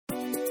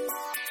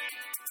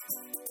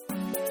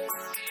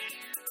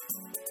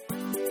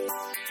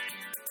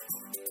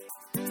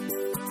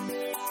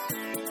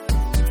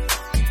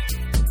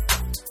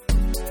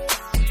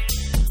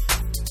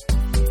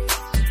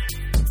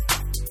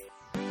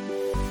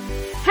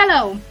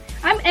Hello,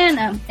 I'm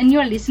Anna, and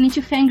you're listening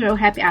to Fangirl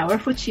Happy Hour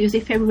for Tuesday,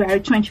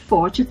 February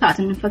 24,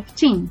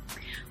 2015.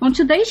 On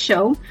today's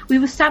show, we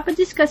will start by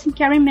discussing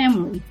Carrying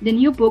Memory, the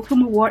new book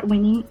from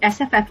award-winning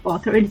SFF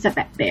author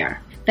Elizabeth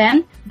Bear.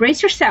 Then,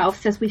 brace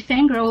yourselves as we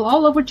fangirl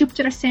all over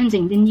Jupiter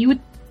Ascending, the new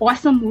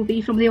awesome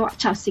movie from the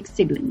Wachowski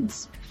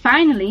siblings.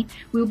 Finally,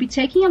 we'll be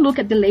taking a look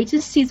at the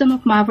latest season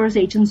of Marvel's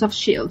Agents of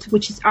S.H.I.E.L.D.,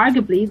 which is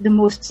arguably the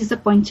most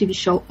disappointing TV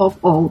show of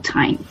all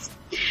times.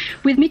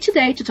 With me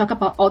today to talk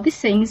about all these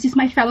things is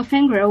my fellow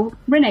fangirl,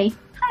 Renee.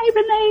 Hi,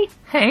 Renee.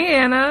 Hey,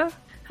 Anna.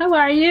 How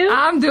are you?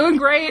 I'm doing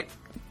great.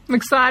 I'm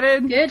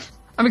excited. Good.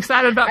 I'm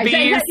excited about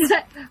bees.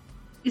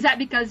 Is that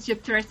because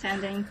Jupiter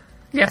Ascending?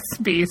 Yes,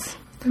 bees.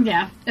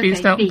 Yeah.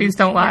 Okay, bees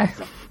don't lie.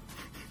 Yeah.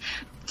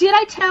 Did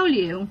I tell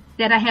you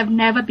that I have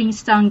never been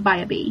stung by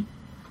a bee?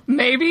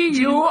 Maybe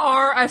you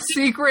are a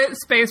secret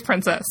space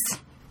princess.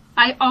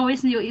 I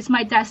always knew it's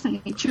my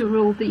destiny to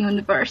rule the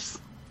universe.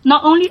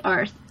 Not only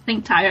Earth, the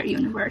entire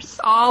universe.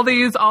 All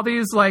these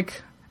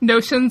like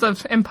notions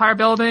of empire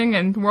building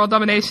and world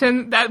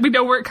domination, that we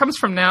know where it comes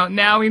from now.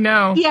 Now we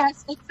know.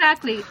 Yes,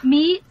 exactly.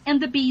 Me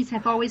and the bees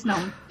have always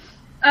known.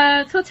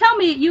 So tell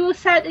me, you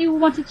said you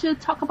wanted to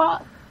talk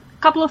about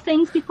a couple of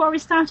things before we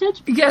started?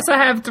 Yes, I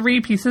have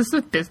 3 pieces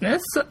of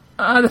business.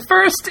 The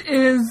first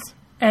is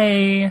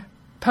a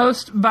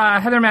post by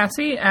Heather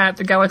Massey at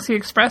the Galaxy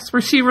Express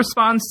where she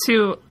responds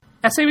to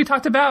essay we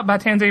talked about by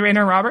Tansy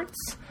Rayner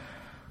Roberts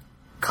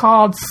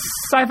called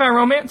Sci-Fi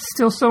Romance,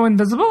 Still So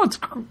Invisible.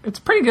 It's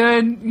pretty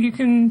good. You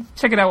can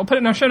check it out. We'll put it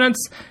in our show notes.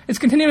 It's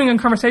continuing a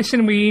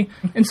conversation we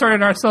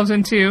inserted ourselves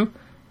into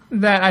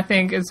that I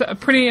think is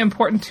pretty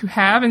important to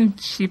have, and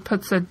she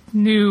puts a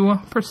new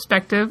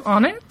perspective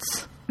on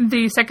it.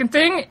 The second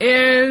thing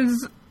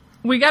is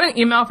we got an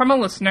email from a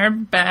listener,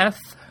 Beth,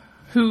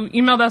 who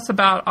emailed us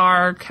about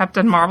our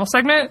Captain Marvel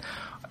segment.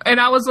 And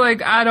I was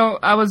like,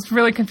 I was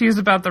really confused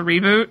about the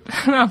reboot.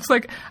 And I was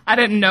like, I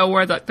didn't know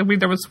where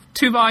there was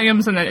 2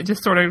 volumes and then it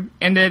just sort of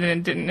ended and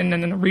it didn't, and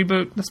then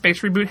the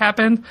space reboot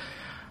happened.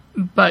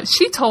 But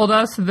she told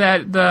us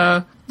that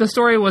the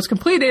story was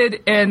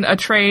completed in a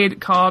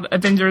trade called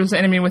Avengers: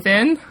 Enemy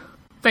Within.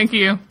 Thank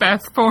you,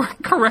 Beth, for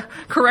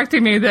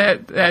correcting me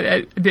that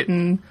it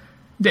didn't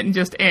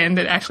just end.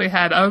 It actually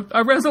had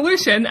a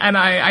resolution, and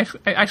I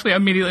actually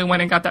immediately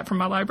went and got that from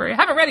my library. I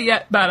haven't read it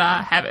yet, but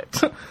I have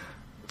it.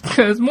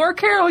 Because more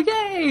Carol,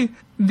 yay!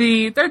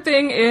 The third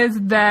thing is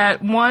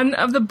that one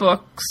of the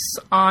books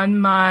on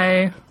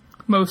my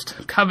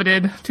most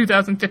coveted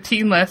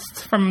 2015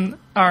 list from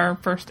our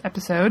first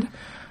episode,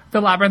 The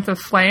Labyrinth of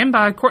Flame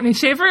by Courtney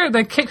Shaver,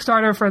 the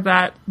Kickstarter for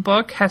that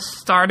book has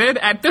started.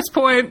 At this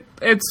point,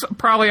 it's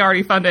probably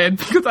already funded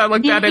because I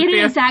looked at it. It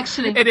is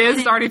actually. It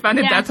is already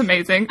funded. Yes. That's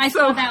amazing. I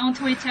saw that on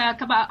Twitter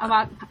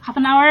about half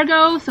an hour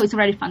ago, so it's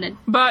already funded.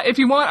 But if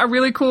you want a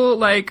really cool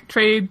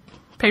trade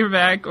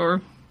paperback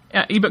or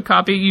ebook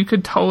copy, you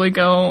could totally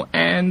go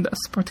and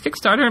support the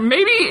Kickstarter.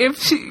 Maybe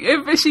if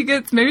she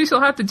gets, maybe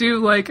she'll have to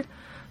do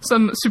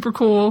some super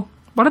cool.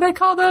 What do they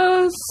call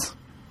those?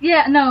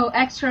 Yeah, no,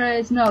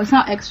 extras. No, it's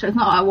not extras,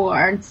 not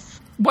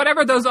awards.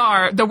 Whatever those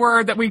are, the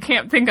word that we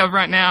can't think of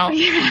right now.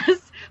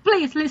 Yes.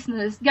 Please,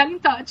 listeners, get in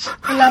touch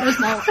and let us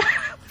know.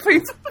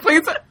 please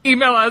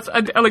email us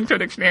a link to a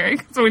dictionary,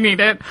 because we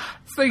need it.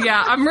 So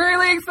yeah, I'm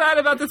really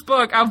excited about this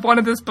book. I've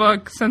wanted this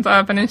book since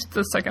I finished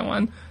the second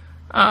one.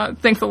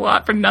 Thanks a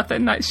lot for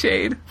nothing,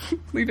 Nightshade,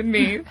 leaving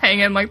me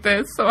hanging like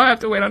this, so I have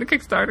to wait on a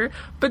Kickstarter.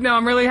 But no,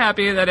 I'm really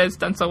happy that it's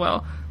done so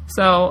well.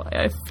 So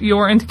if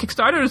you're into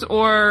Kickstarters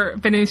or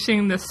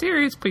finishing this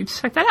series, please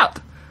check that out.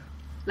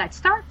 Let's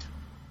start.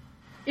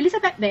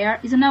 Elizabeth Bear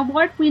is an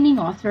award-winning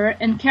author,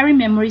 and Carrying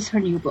Memory is her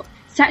new book.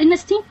 Set in a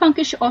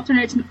steampunkish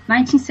alternate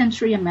 19th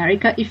century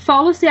America, it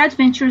follows the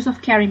adventures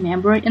of Carrying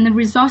Memory and a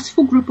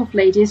resourceful group of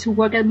ladies who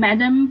work at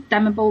Madame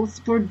Damnable's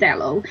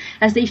bordello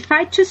as they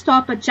fight to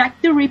stop a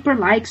Jack the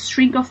Ripper-like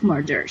string of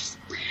murders.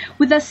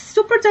 With a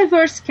super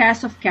diverse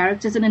cast of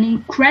characters and an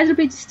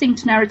incredibly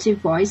distinct narrative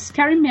voice,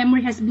 Carrying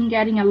Memory has been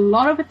getting a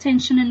lot of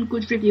attention and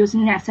good reviews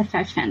in the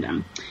SFF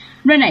fandom.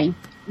 Renee,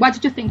 what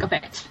did you think of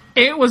it?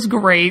 It was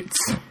great.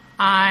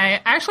 I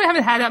actually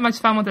haven't had that much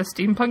fun with a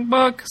steampunk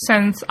book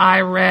since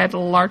I read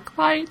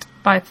Larklight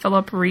by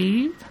Philip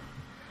Reeve.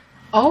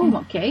 Oh,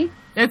 okay.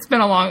 It's been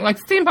a long...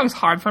 steampunk's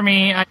hard for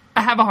me. I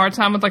have a hard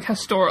time with,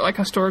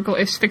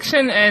 historical-ish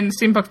fiction, and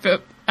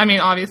steampunk...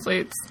 obviously,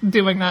 it's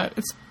doing that.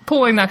 It's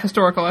pulling that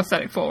historical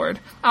aesthetic forward.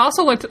 I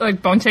also looked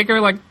at, Bone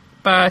Shaker,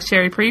 by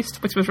Sherry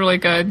Priest, which was really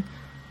good.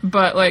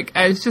 But,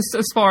 as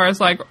far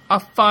as, a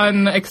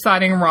fun,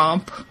 exciting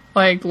romp,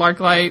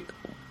 Larklight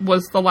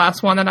was the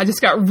last one that I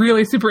just got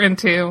really super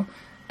into,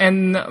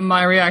 and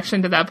my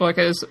reaction to that book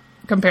is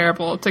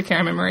comparable to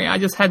Carrying Memory. I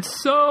just had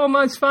so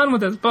much fun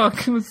with this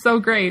book. It was so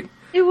great.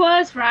 It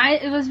was,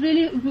 right? It was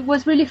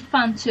really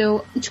fun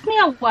too. It took me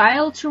a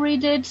while to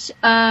read it.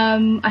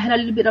 I had a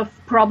little bit of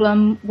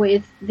problem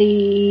with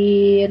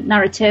the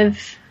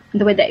narrative,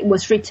 the way that it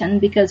was written,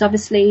 because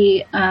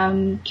obviously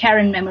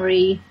Carrying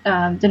Memory,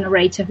 the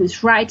narrator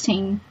who's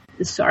writing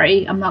the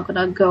story. I'm not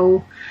gonna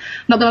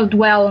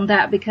dwell on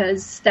that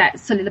because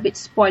that's a little bit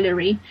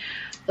spoilery.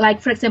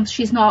 Like, for example,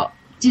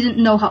 didn't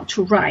know how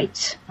to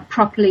write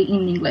properly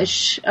in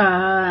English,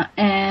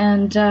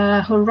 and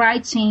her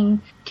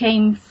writing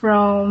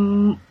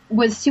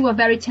was still a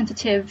very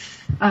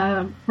tentative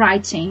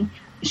writing.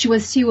 She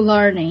was still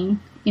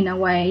learning in a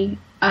way.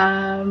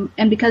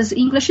 And because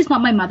English is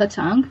not my mother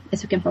tongue,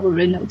 as you can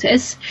probably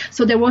notice,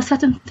 so there were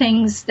certain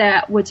things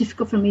that were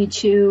difficult for me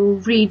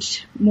to read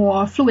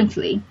more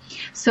fluently.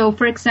 So,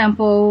 for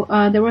example,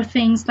 there were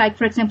things like,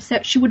 for example,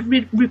 she would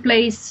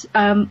replace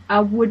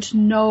I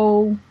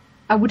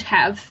would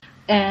have,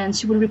 and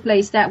she would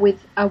replace that with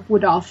I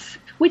would have,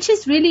 which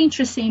is really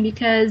interesting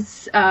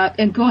because,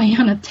 and going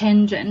on a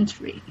tangent,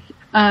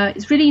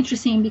 it's really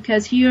interesting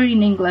because here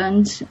in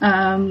England,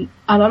 a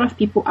lot of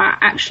people are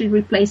actually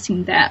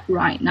replacing that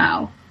right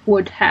now,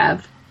 would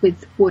have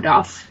with would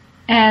have.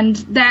 And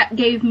that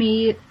gave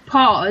me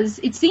pause.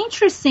 It's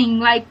interesting,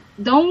 like,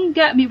 don't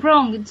get me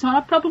wrong, it's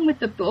not a problem with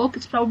the book,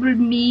 it's probably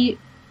me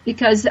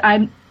because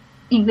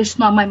English is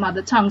not my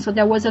mother tongue, so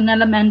there was an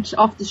element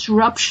of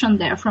disruption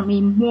there for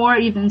me, more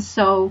even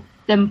so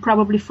than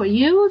probably for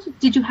you.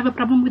 Did you have a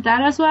problem with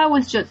that as well? It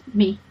was just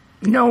me?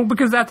 No,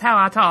 because that's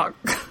how I talk.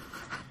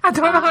 I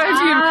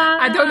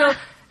don't know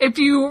if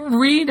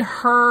you read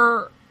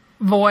her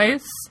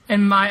voice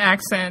and my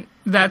accent,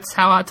 that's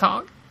how I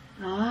talk.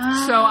 So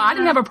I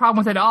didn't have a problem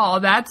with it at all.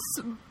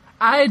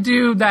 I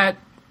do that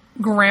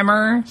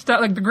grammar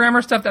stuff, like the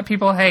grammar stuff that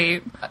people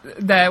hate,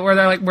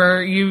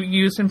 where you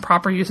use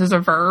improper uses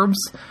of verbs.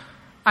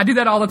 I do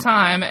that all the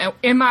time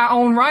in my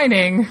own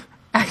writing,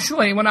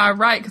 actually, when I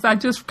write,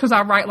 because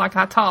I write like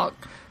I talk.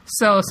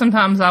 So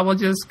sometimes I will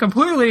just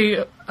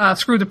completely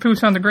screw the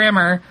pooch on the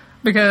grammar,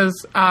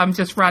 because I'm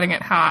just writing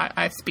it how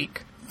I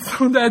speak.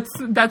 So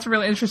that's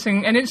really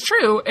interesting, and it's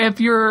true.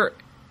 If you're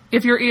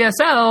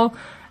ESL,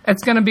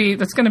 that's gonna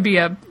be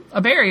a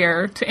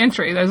barrier to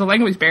entry. There's a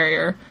language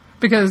barrier,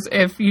 because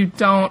if you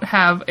don't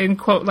have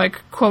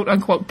quote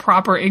unquote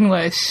proper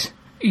English,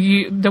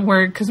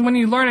 because when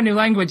you learn a new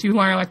language, you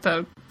learn like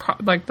the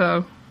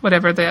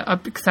whatever the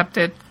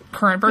accepted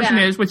current version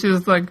is, which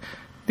is like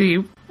the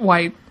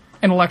white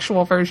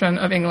intellectual version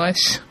of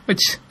English,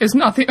 which is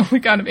not the only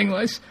kind of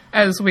English,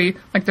 as we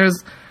like.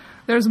 There's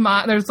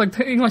like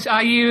the English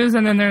I use,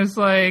 and then there's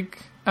like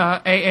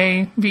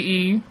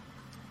AAVE,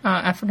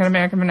 African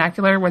American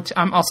Vernacular, which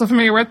I'm also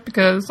familiar with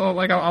because all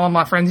of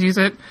my friends use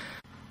it.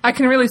 I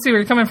can really see where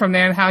you're coming from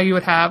there, and how you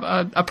would have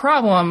a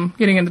problem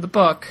getting into the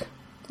book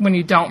when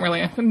you don't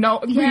really know,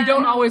 when you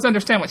don't always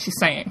understand what she's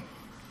saying.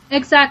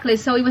 Exactly.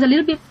 So it was a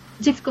little bit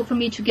difficult for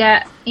me to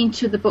get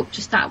into the book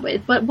to start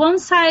with, but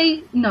once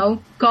I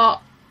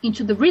got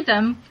into the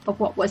rhythm of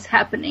what was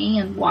happening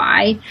and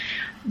why,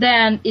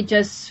 then it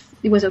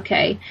was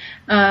okay,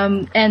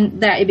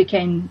 and that it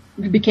became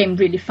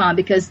really fun,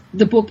 because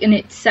the book in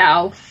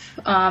itself,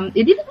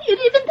 even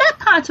that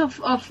part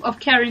of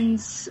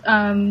Karen's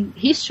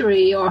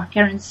history or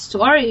Karen's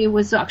story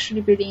was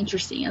actually really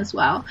interesting as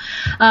well.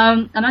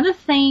 Another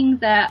thing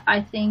that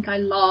I think I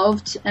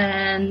loved,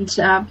 and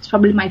it's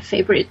probably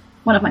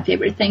one of my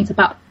favorite things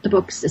about the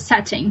book, is the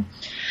setting.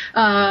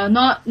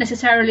 Not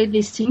necessarily the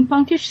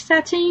steampunkish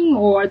setting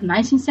or the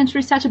 19th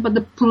century setting, but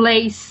the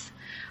place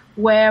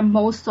where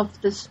most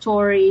of the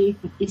story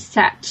is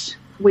set,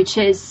 which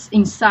is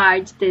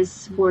inside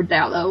this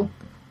bordello.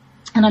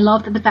 And I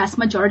love that the vast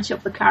majority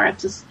of the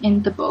characters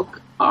in the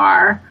book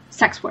are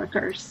sex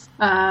workers.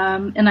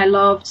 And I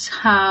loved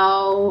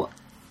how,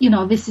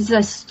 this is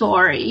a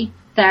story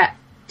that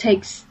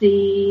takes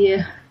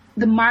the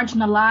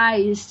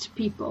marginalized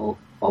people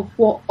of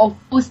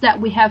those that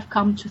we have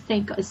come to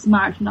think as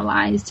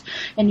marginalized.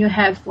 And you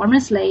have former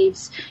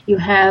slaves, you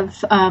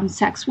have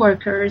sex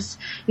workers,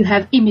 you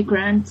have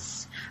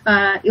immigrants,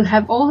 you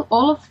have all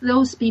of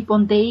those people,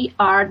 and they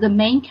are the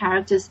main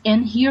characters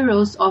and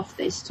heroes of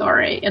this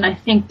story. And I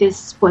think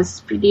this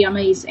was pretty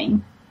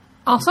amazing.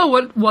 Also,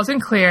 what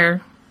wasn't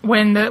clear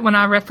when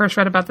I first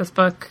read about this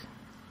book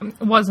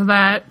was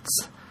that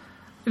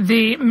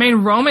the main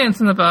romance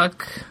in the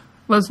book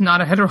was not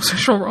a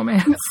heterosexual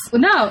romance.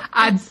 No.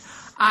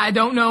 I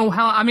don't know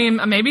how,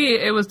 maybe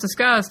it was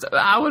discussed.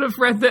 I would have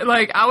read that,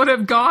 I would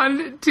have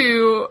gone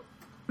to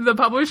the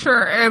publisher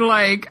and,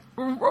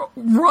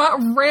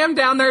 rammed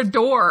down their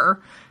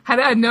door had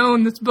I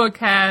known this book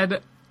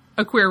had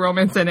a queer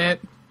romance in it.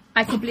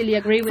 I completely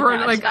agree with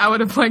that. I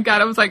would have,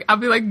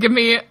 I'd be like, give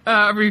me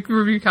a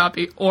review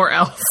copy or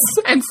else.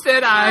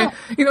 Instead, I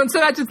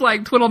just,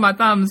 twiddled my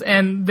thumbs,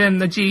 and then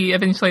the G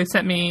eventually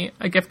sent me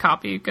a gift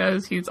copy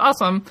because he's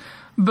awesome.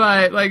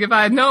 But, if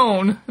I had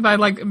known,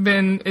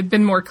 it'd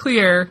been more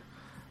clear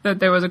that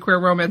there was a queer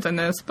romance in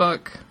this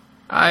book,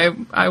 I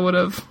would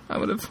have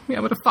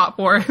fought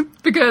for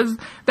it, because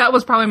that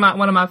was probably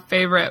one of my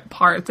favorite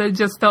parts. It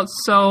just felt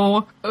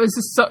so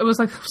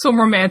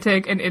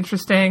romantic and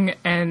interesting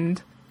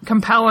and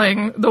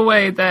compelling, the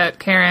way that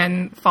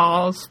Karen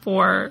falls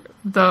for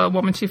the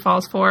woman she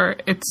falls for.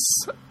 It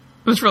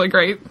was really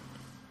great.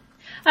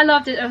 I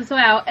loved it as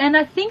well. And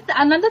I think that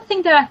another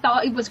thing that I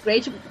thought it was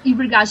great in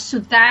regards to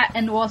that,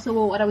 and also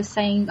what I was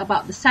saying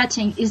about the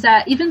setting, is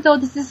that even though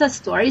this is a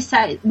story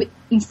set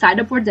inside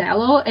a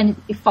bordello and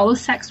it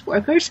follows sex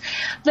workers,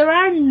 there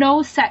are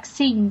no sex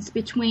scenes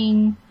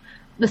between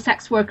the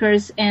sex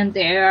workers and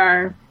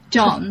their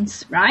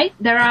Johns, right?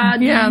 There are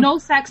no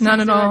sex scenes.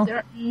 None at all.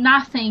 There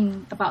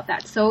nothing about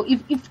that. So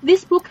if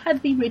this book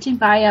had been written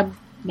by a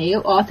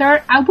male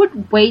author, I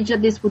would wager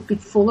this would be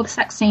full of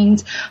sex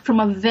scenes from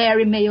a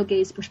very male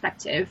gaze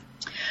perspective.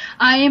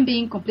 I am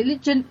being completely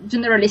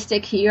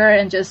generalistic here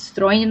and just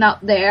throwing it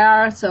out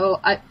there, so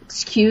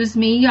excuse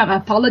me, I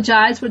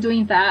apologize for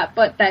doing that,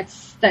 but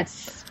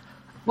that's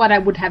what I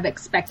would have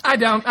expected. I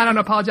don't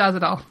apologize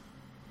at all.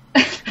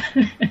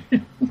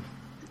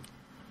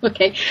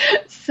 Okay,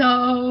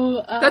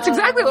 so that's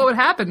exactly what would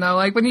happen, though.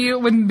 Like when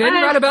men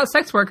write about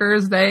sex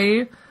workers,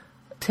 they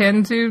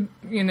tend to,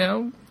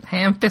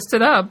 ham-fist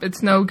it up.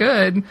 It's no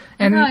good.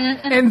 And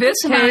in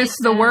this case,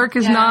 the work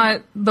is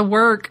not the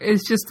work.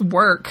 It's just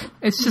work.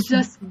 It's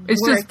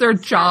just their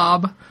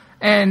job,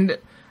 and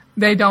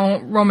they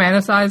don't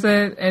romanticize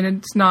it. And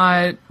it's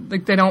not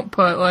like they don't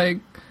put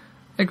like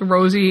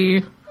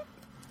rosy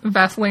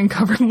Vaseline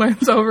covered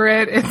lens over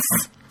it.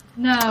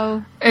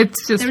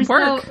 It's just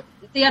work.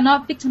 They are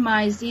not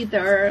victimized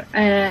either,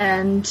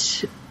 and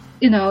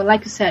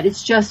like you said,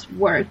 it's just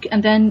work.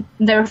 And then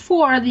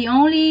therefore, the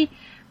only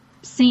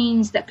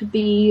scenes that could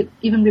be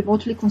even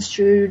remotely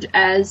construed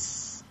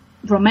as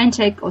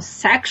romantic or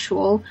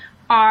sexual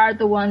are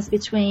the ones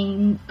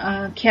between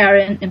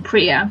Karen and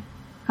Priya,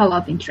 her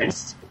love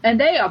interest. And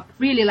they are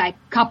really like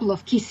a couple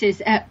of kisses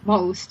at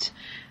most.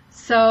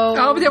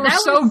 So they were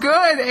so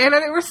good, Anna.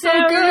 They were so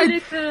good.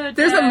 Really good.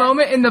 There's a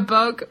moment in the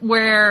book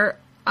where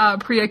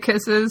Priya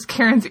kisses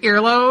Karen's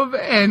earlobe,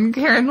 and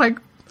Karen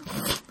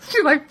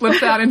she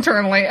flips out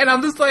internally, and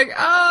I'm just like,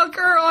 oh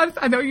girl,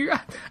 I know you,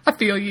 I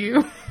feel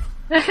you.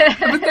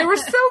 But they were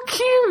so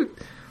cute.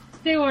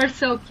 They were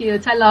so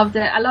cute. I loved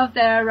it. I love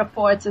their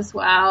reports as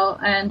well,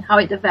 and how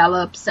it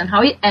develops and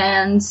how it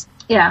ends.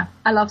 Yeah,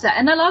 I love that.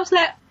 And I love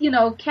that,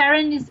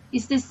 Karen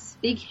is this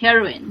big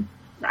heroine,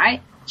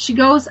 right? She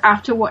goes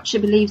after what she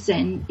believes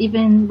in,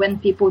 even when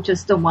people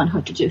just don't want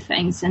her to do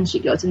things, and she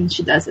goes and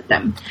she does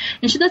them.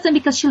 And she does them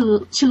because she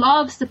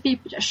loves the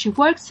people that she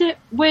works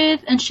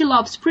with, and she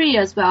loves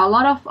Priya as well. A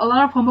lot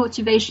of her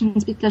motivation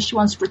is because she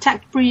wants to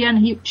protect Priya,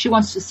 and she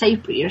wants to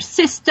save Priya's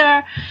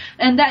sister,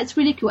 and that's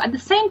really cool. At the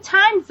same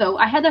time, though,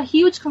 I had a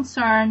huge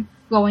concern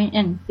going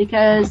in,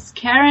 because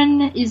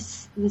Karen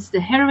is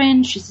the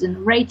heroine, she's the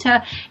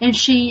narrator, and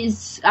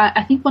she's,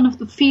 I think, one of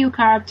the few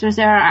characters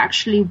that are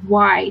actually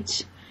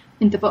white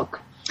in the book,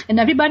 and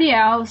everybody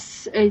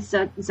else is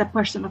a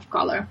person of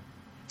color.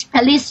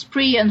 At least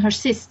Priya and her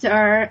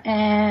sister,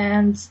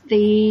 and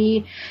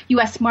the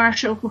U.S.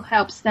 Marshal who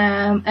helps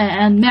them,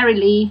 and Mary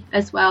Lee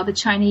as well, the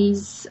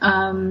Chinese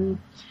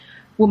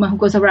woman who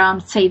goes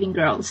around saving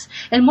girls.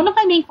 And one of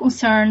my main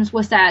concerns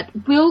was that,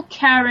 will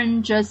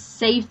Karen just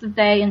save the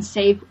day and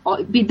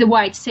be the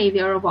white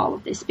savior of all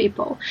of these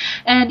people?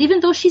 And even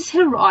though she's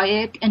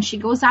heroic and she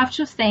goes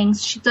after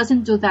things, she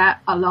doesn't do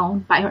that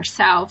alone by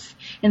herself.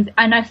 And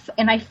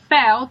I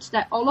felt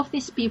that all of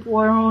these people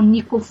were on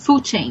equal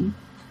footing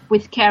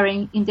with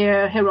Karen in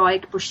their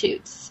heroic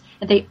pursuits.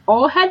 And they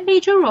all had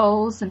major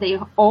roles, and they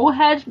all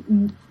had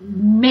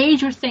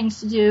major things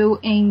to do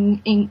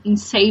in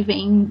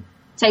saving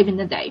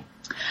the day.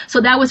 So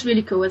that was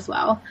really cool as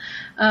well.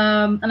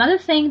 Another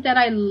thing that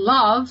I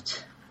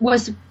loved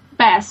was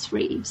Bass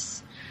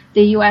Reeves,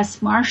 the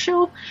U.S.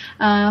 Marshal,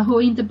 who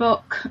in the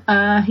book,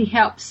 he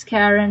helps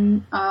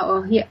Karen,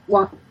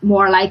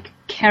 more like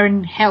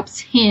Karen helps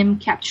him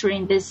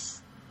capturing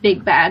this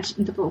big bad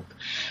in the book.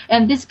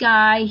 And this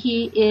guy,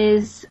 he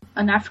is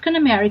an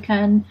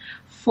African-American,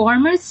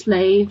 former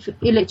slave,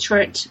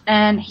 illiterate,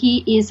 and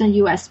he is a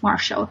U.S.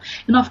 Marshal.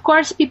 And of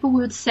course, people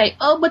would say,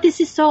 oh, but this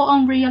is so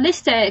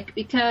unrealistic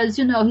because,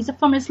 he's a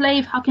former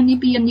slave. How can he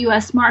be a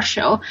U.S.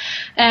 Marshal?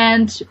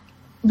 And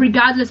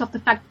regardless of the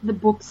fact that the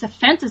book's a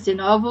fantasy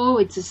novel,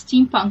 it's a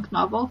steampunk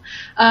novel,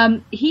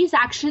 he's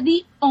actually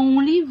the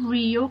only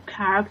real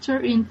character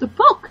in the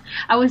book.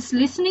 I was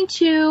listening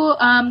to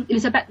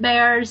Elizabeth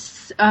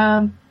Bear's,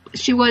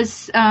 she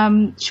was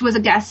a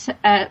guest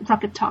at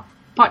Rocket Talk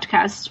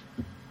podcast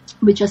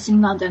with Justin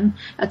in London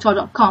at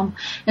Tor.com,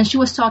 and she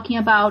was talking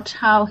about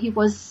how he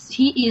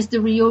is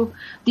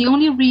the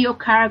only real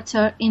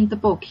character in the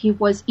book. He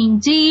was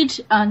indeed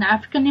an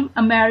African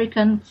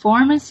American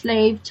former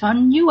slave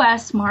turned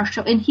U.S.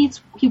 Marshal, and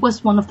he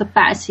was one of the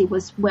best. He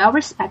was well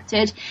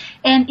respected,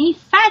 and in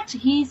fact,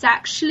 he's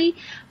actually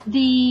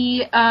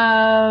the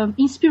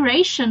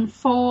inspiration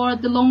for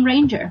the Lone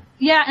Ranger.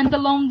 Yeah, and the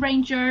Lone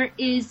Ranger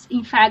is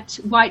in fact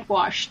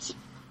whitewashed,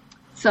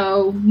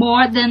 so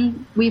more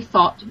than we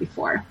thought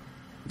before.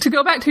 To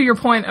go back to your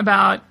point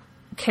about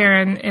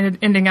Karen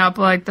ending up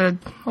like the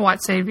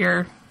white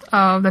savior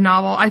of the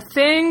novel, I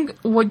think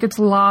what gets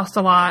lost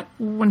a lot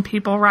when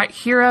people write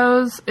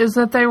heroes is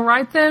that they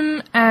write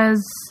them as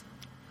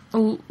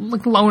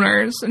like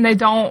loners, and they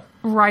don't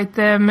write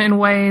them in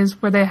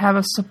ways where they have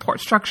a support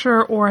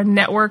structure or a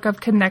network of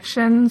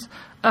connections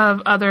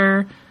of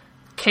other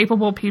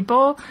capable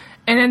people.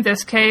 And in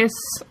this case,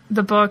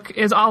 the book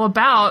is all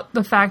about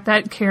the fact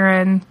that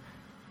Karen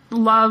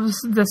loves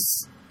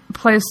this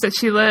place that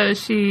she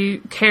lives.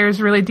 She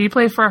cares really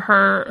deeply for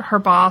her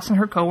boss and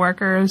her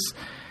coworkers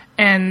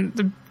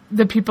and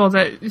the people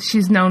that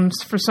she's known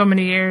for so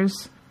many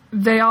years.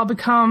 They all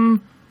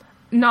become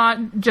not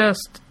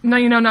just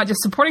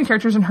supporting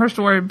characters in her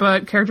story,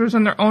 but characters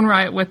in their own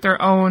right with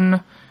their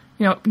own,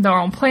 their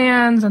own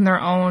plans and their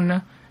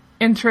own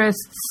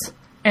interests.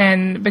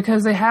 And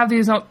because they have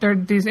these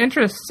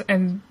interests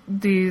and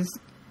these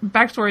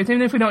backstories,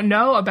 even if we don't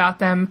know about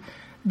them,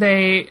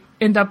 they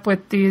end up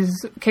with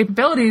these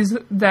capabilities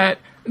that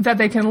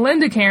they can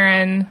lend to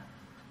Karen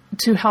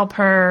to help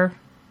her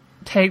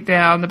take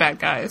down the bad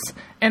guys.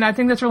 And I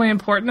think that's really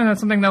important, and that's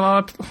something that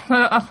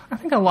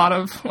a lot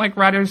of like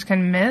writers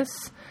can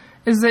miss,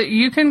 is that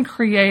you can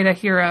create a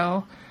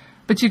hero,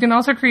 but you can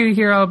also create a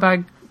hero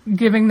by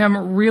giving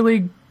them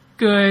really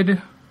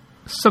good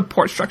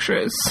support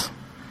structures.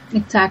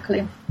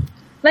 Exactly,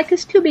 like a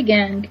Scooby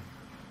Gang.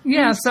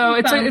 Yeah, so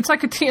it's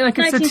like a team, like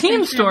it's a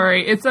team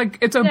story. It's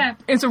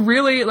a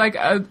really like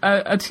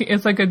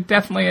it's like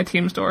definitely a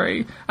team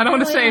story. I don't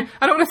want to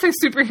say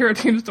superhero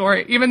team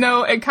story, even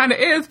though it kind of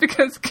is,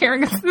 because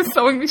Karen gets the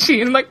sewing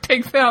machine and like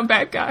takes down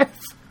bad guys.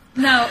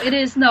 No, it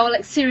is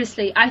like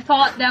seriously. I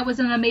thought that was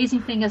an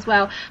amazing thing as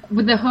well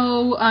with the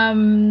whole.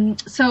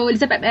 So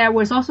Elizabeth Eyre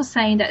was also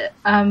saying that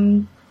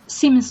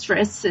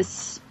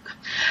seamstresses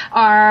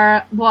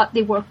are what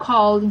they were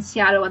called in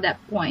Seattle at that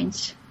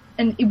point.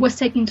 And it was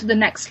taken to the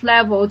next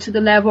level, to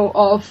the level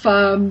of,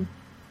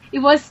 it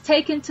was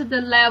taken to the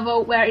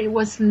level where it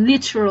was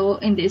literal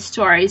in this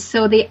story.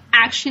 So they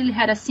actually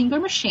had a single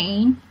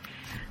machine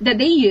that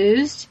they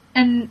used,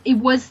 and it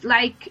was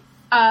like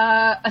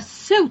a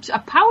suit, a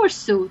power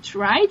suit,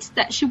 right?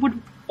 That she would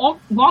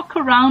walk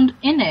around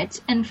in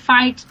it and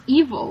fight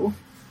evil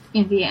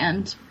in the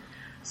end.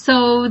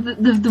 So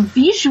the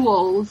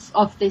visuals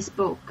of this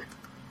book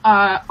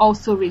are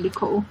also really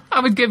cool.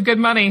 I would give good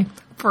money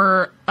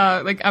for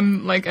a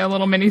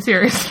little mini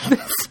series.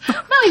 No,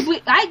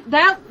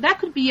 that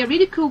could be a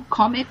really cool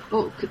comic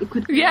book. It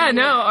could be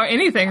or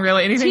anything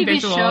really, anything TV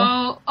visual.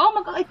 Show. Oh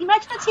my god!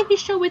 Imagine a TV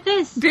show with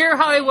this. Dear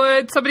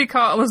Hollywood, somebody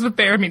call Elizabeth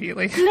Eyre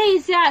immediately.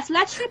 Please, yes.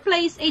 Let's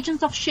replace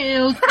Agents of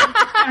S.H.I.E.L.D.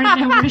 with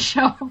the Memory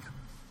Show.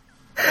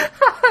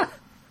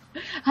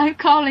 I'm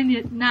calling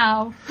it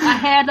now,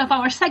 ahead of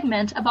our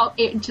segment about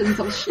Agents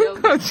of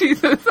S.H.I.E.L.D. Oh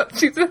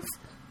Jesus.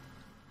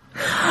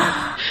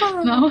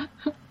 No.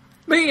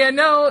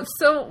 But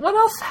so what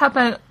else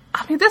happened?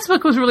 I mean, this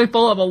book was really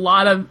full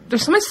of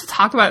there's so much to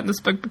talk about in this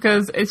book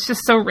because it's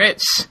just so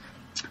rich.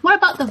 What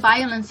about the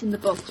violence in the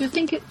book? Do you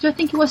think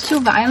it was too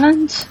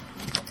violent?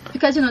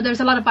 Because, there's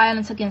a lot of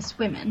violence against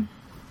women.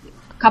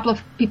 A couple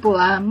of people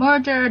are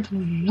murdered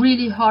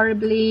really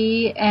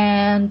horribly,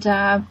 and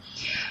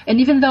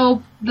even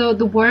though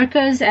the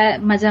workers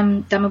at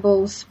Madame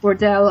Damable's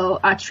bordello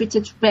are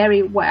treated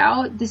very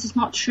well, this is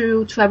not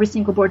true to every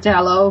single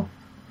bordello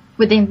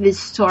within this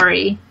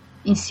story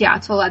in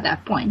Seattle at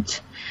that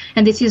point.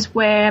 And this is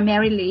where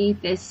Mary Lee,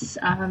 this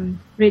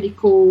really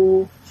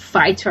cool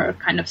fighter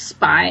kind of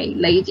spy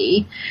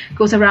lady,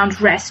 goes around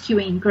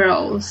rescuing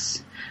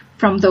girls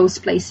from those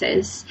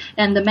places.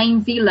 And the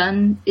main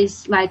villain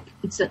is like,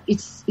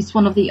 it's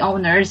one of the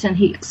owners, and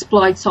he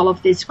exploits all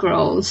of these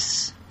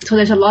girls. So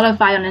there's a lot of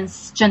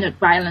violence, gendered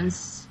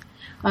violence,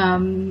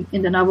 in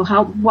the novel.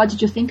 What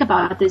did you think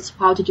about this?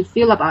 How did you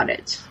feel about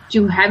it?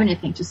 Do you have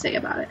anything to say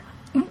about it?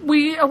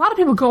 A lot of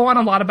people go on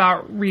a lot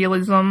about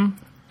realism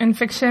in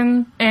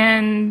fiction,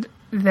 and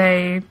in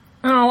a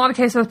lot of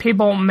cases,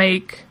 people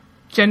make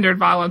gendered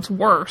violence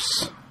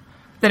worse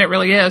than it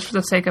really is for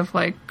the sake of,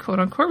 like,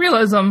 quote-unquote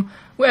realism,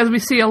 as we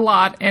see a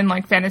lot in,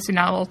 like, fantasy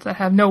novels that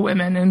have no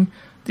women, and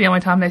the only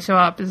time they show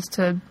up is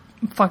to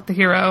fuck the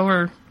hero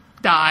or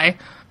die.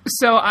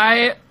 So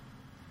I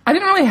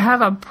didn't really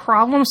have a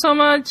problem so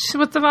much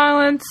with the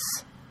violence,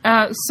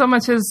 so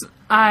much as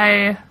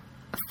I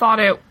thought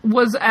it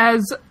was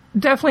as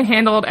definitely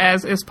handled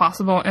as is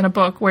possible in a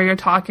book where you're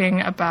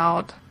talking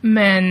about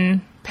men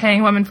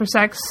paying women for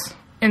sex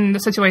in the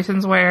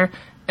situations where,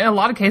 in a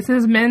lot of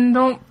cases, men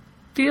don't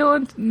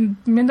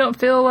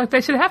feel like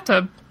they should have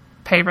to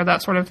pay for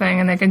that sort of thing,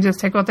 and they can just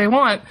take what they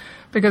want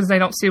because they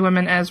don't see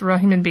women as real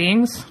human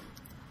beings.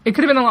 It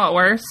could have been a lot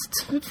worse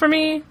for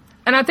me.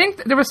 And I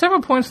think there were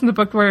several points in the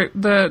book where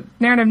the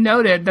narrative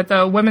noted that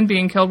the women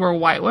being killed were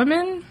white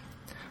women,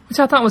 which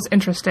I thought was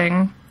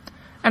interesting.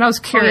 And I was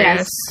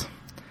curious. Oh, yes.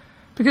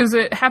 Because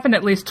it happened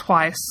at least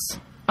twice.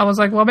 I was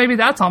like, well, maybe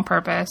that's on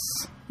purpose.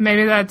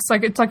 Maybe that's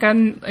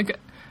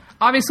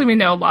obviously we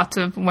know lots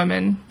of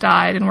women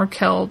died and were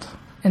killed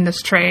in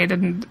this trade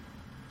and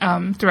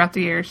throughout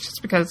the years,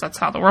 just because that's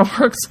how the world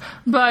works.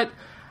 But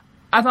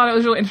I thought it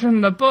was really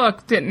interesting the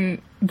book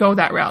didn't go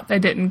that route. They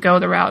didn't go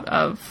the route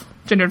of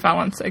gendered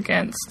violence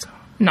against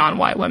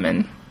non-white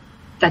women.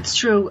 That's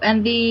true.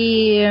 And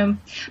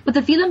but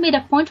the villain made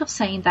a point of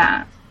saying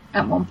that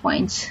at one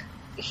point.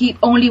 He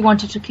only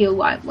wanted to kill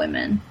white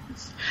women.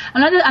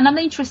 Another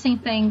interesting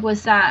thing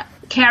was that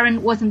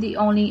Karen wasn't the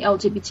only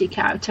LGBT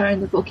character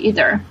in the book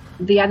either.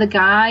 The other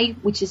guy,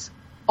 which is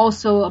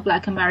also a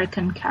Black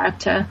American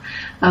character,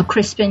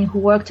 Crispin, who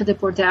worked at the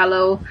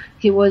bordello,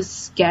 he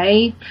was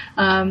gay.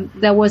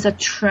 There was a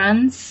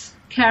trans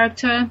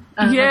character,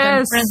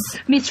 yes,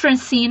 Miss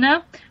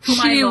Francina, whom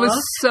she was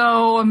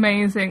so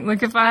amazing.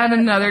 Like, if I had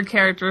another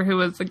character who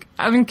was like,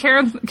 I mean,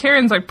 Karen's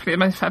like pretty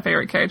much my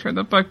favorite character in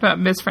the book, but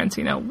Miss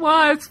Francina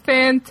was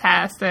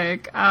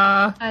fantastic.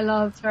 I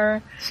loved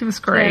her. She was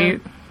great.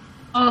 Yeah.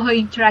 All her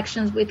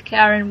interactions with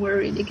Karen were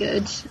really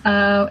good.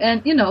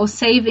 And, you know,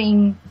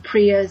 saving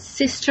Priya's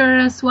sister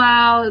as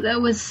well. There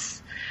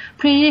was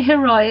pretty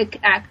heroic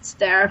acts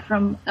there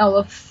from all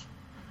of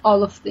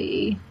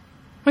the...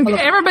 Like,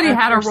 everybody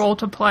had a role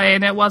to play,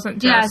 and it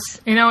wasn't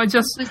just, you know,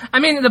 I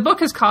mean, the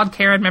book is called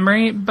Karen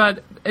Memory,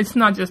 but it's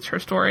not just her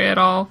story at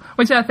all,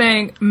 which I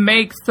think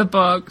makes the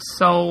book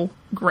so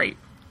great.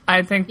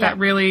 I think that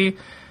really,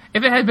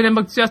 if it had been a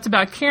book just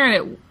about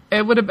Karen,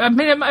 it would have, I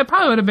mean, it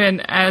probably would have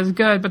been as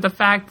good, but the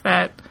fact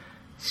that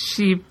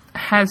she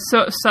has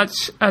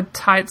such a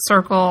tight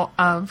circle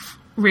of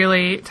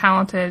really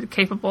talented,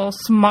 capable,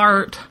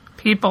 smart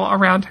people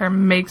around her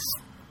makes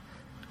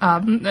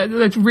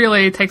it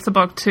really takes the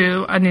book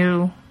to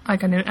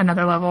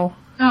another level.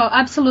 Oh,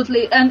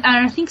 absolutely. And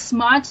I think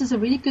smart is a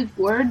really good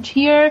word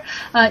here,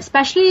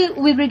 especially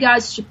with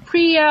regards to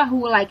Priya,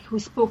 who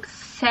spoke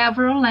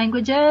several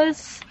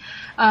languages.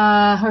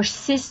 Her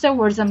sister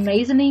was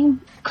amazingly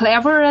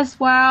clever as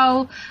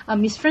well.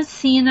 Miss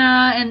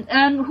Francina,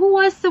 and who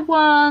was the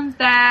one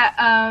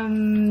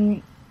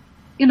that,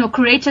 you know,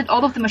 created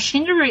all of the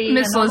machinery.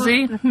 Miss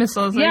Lizzie,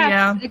 yes,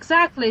 yeah.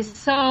 Exactly.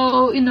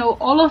 So, you know,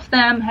 all of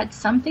them had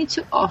something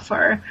to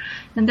offer.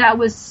 And that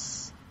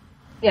was,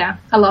 I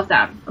love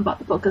that about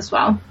the book as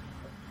well.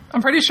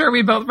 I'm pretty sure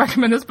we both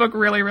recommend this book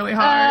really, really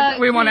hard.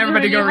 We want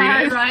everybody to go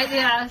read it. Right,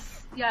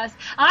 yes.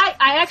 I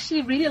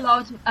actually really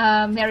loved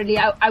Mary Lee.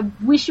 I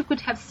wish you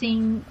could have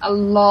seen a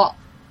lot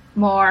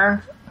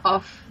more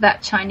of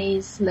that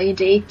Chinese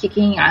lady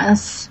kicking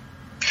ass.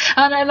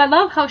 And I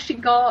love how she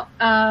got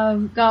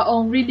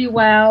on really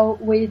well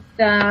with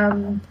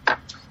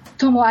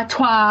Tomoa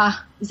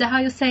Tua. Is that how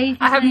you say his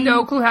I have name?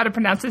 no clue how to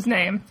pronounce his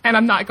name, and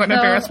I'm not going to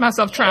embarrass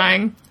myself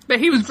trying. But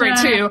he was great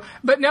too.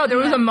 But no, there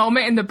was a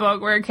moment in the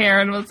book where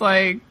Karen was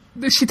like,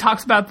 she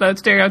talks about the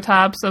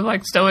stereotypes of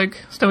like stoic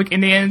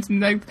Indians, and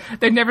like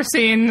they've never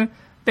seen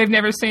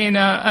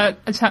a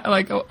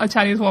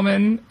Chinese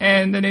woman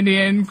and an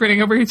Indian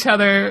grinning at each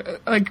other.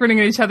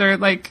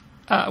 Like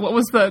what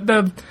was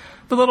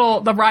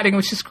the writing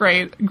was just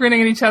great.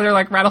 Grinning at each other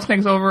like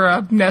rattlesnakes over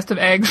a nest of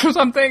eggs or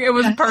something. It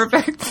was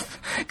perfect.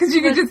 Because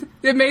you could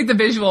it made the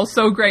visual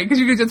so great because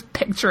you could just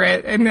picture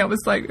it, and it was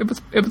like, it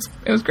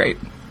was great.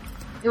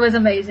 It was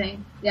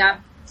amazing. Yeah.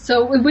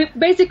 So we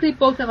basically,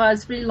 both of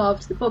us really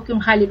loved the book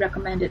and highly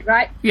recommend it,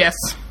 right? Yes.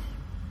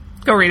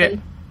 Go read it.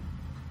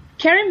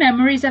 Karen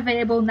Memory is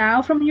available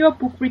now from your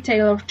book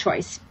retailer of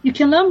choice. You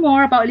can learn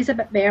more about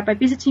Elizabeth Bear by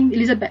visiting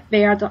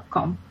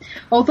elizabethbear.com.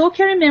 Although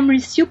Karen Memory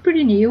is still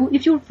pretty new,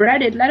 if you've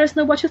read it, let us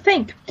know what you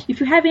think. If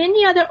you have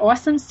any other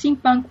awesome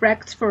steampunk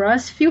recs for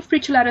us, feel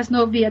free to let us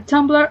know via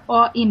Tumblr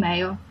or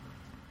email.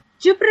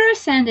 Jupiter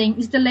Ascending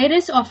is the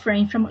latest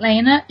offering from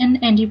Lena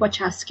and Andy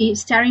Wachowski,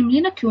 starring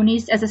Mila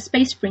Kunis as a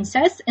space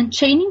princess and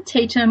Channing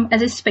Tatum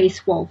as a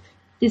space wolf.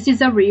 This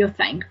is a real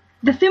thing.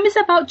 The film is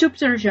about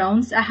Jupiter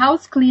Jones, a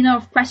house cleaner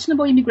of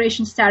questionable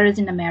immigration status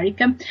in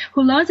America,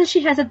 who learns that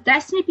she has a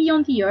destiny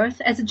beyond the Earth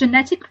as a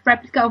genetic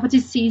replica of a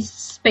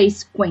deceased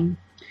space queen.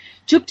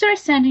 Jupiter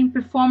Ascending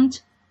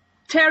performed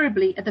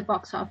terribly at the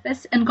box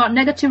office and got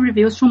negative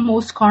reviews from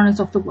most corners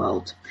of the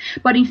world.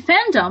 But in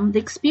fandom, the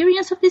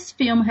experience of this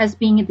film has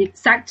been the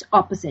exact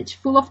opposite,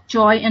 full of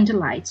joy and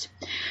delight.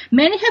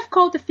 Many have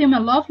called the film a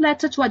love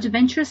letter to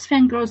adventurous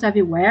fangirls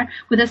everywhere,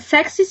 with a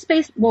sexy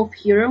space wolf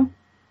hero,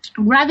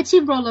 gravity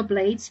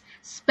rollerblades,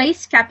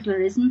 space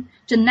capitalism,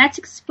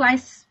 genetic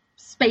splice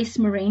space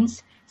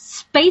marines,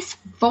 space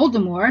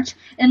Voldemort,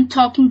 and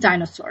talking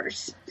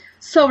dinosaurs.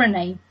 So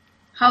Renee,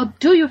 how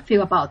do you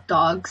feel about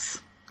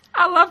dogs?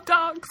 I love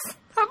dogs.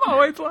 I've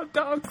always loved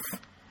dogs.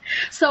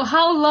 So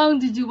how long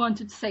did you want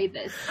to say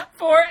this?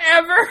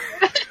 Forever.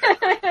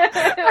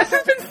 I've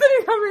just been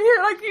sitting over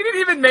here like you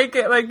didn't even make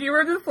it. Like you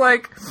were just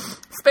like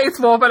Space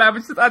Wolf, and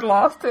I'd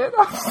lost it.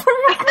 I was like,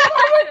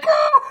 oh my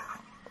god.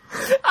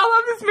 I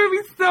love this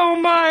movie so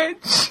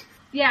much.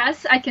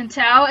 Yes, I can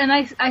tell. And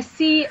I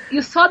see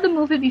you saw the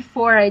movie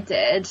before I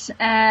did.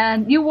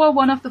 And you were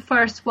one of the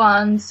first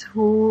ones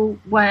who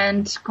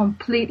went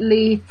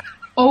completely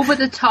over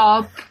the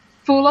top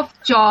full of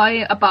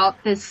joy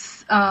about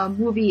this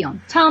movie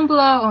on Tumblr,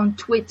 on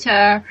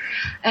Twitter,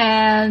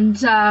 and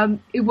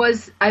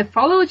I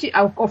followed you.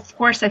 Of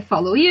course, I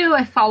follow you.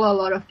 I follow a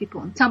lot of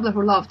people on Tumblr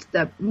who loved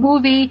the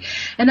movie,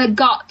 and I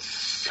got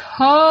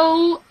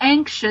so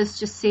anxious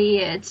to see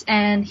it.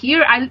 And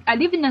here, I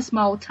live in a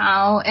small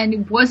town, and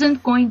it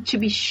wasn't going to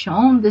be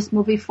shown, this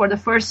movie, for the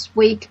first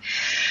week,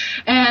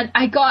 and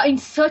I got in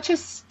such a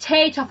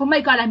state of, oh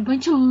my god, I'm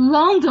going to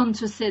London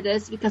to see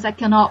this because I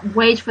cannot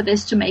wait for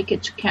this to make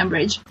it to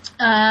Cambridge.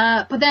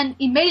 But then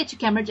it made it to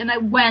Cambridge, and I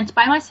went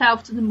by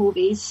myself to the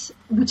movies,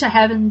 which I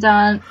haven't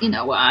done in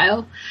a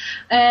while,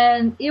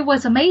 and it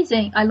was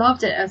amazing. I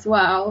loved it as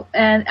well,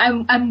 and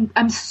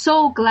I'm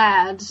so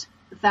glad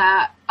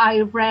that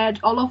I read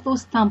all of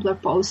those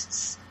Tumblr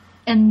posts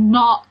and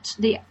not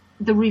the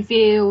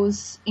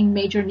reviews in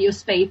major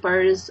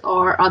newspapers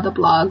or other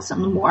blogs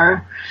and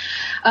more,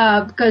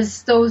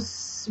 because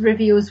those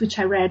reviews which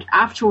I read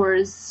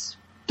afterwards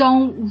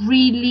don't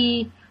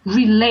really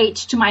relate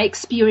to my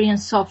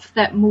experience of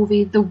that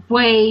movie the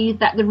way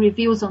that the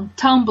reviews on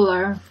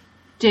Tumblr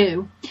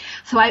do.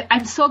 So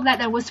I'm so glad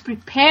I was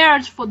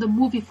prepared for the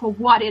movie for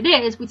what it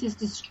is, which is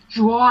this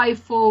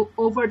joyful,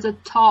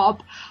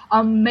 over-the-top,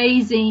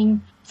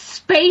 amazing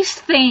space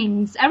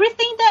things,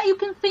 everything that you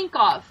can think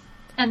of,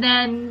 and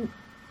then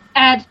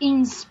add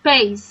in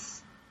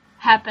space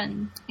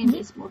happen in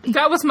this movie.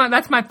 That's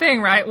my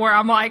thing, right? Where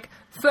I'm like,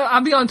 so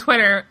I'll be on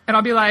Twitter and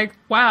I'll be like,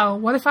 wow,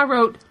 what if I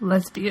wrote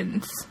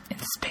lesbians in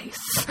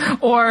space?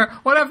 Or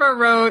what if I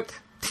wrote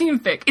team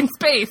fic in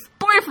space,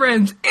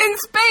 boyfriends in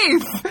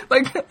space?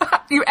 Like,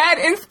 you add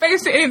in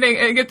space to anything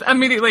and it gets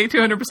immediately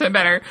 200%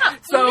 better.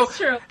 So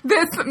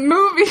this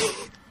movie,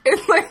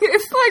 it's like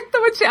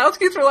the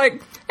Wachowskis were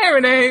like, hey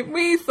Renee,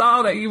 we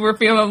saw that you were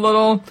feeling a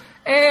little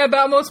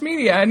about most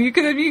media, and you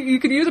could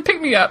use a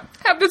pick-me-up.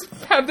 Have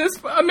this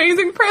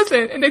amazing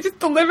present, and they just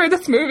deliver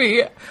this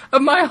movie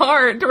of my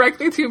heart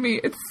directly to me.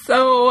 It's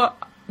so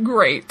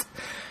great,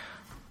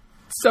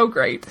 so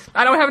great.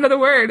 I don't have another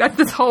word.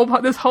 This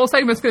whole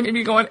segment's gonna make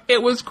me going,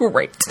 it was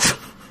great.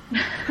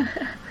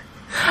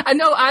 I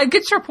know I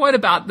get your point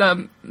about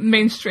the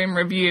mainstream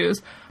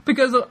reviews,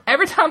 because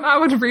every time I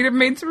would read a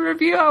mainstream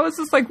review, I was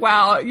just like,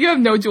 wow, you have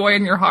no joy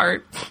in your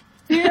heart.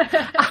 Yeah.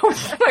 I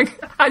was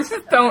like,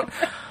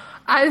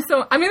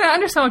 I mean, I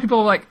understand why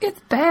people are like, it's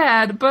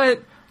bad,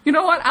 but you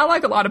know what? I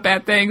like a lot of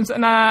bad things,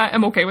 and I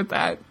am okay with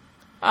that.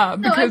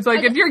 Because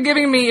if you're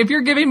giving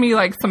me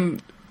like some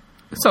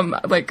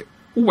like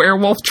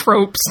werewolf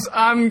tropes,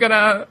 I'm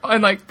gonna,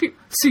 and like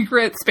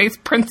secret space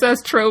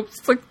princess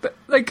tropes,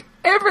 like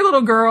every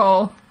little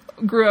girl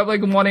grew up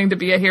like wanting to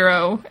be a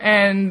hero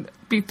and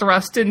be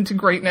thrust into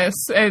greatness,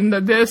 and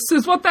this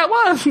is what that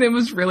was, and it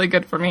was really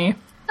good for me.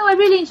 No, I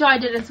really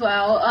enjoyed it as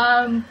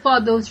well,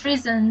 for those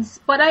reasons,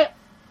 but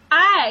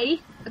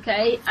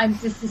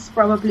this is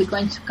probably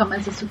going to come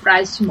as a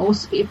surprise to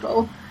most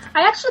people.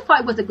 I actually thought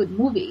it was a good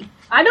movie.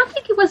 I don't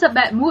think it was a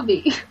bad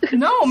movie.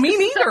 No, me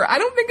neither. I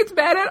don't think it's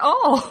bad at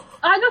all.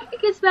 I don't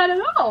think it's bad at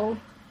all.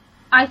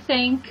 I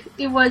think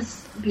it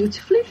was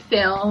beautifully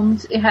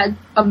filmed. It had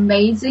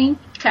amazing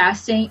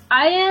casting.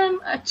 I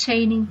am a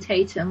Channing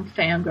Tatum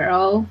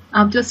fangirl.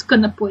 I'm just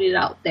gonna put it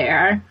out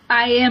there.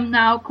 I am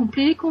now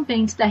completely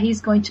convinced that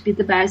he's going to be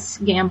the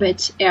best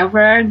Gambit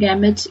ever.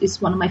 Gambit is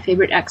one of my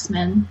favorite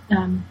X-Men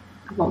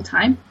of all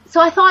time.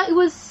 So I thought it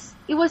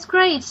was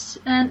great.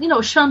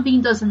 And, Sean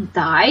Bean doesn't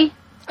die.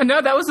 I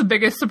know, that was the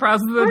biggest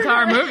surprise of the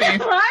entire movie.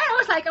 Right?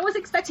 I was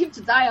expecting him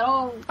to die at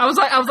all. He's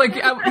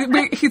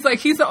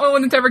the only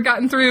one that's ever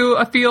gotten through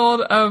a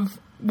field of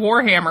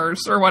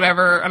warhammers or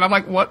whatever, and I'm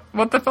like, what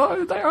the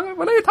fuck?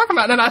 What are you talking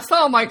about? And then I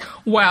saw him like,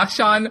 wow,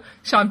 Sean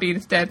Bean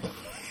is dead.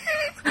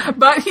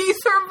 But he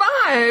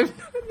survived.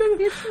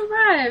 He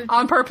survived.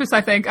 On purpose,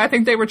 I think. I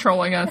think they were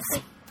trolling us.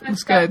 It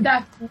was good.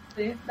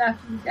 Definitely.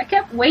 I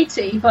kept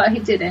waiting, but he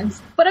didn't.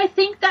 But I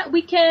think that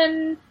we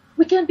can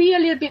be a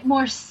little bit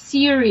more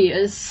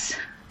serious,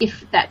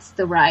 if that's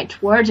the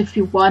right word, if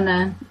you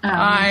wanna...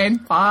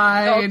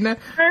 Fine.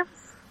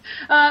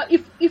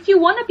 If you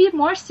want to be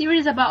more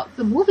serious about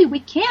the movie,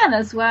 we can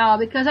as well,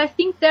 because I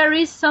think there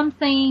is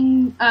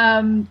something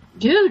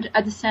good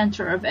at the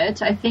center of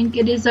it. I think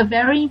it is a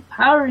very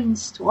empowering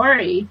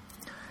story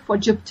for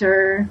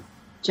Jupiter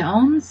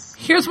Jones.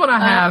 Here's what I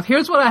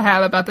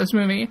have about this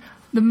movie.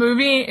 The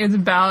movie is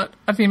about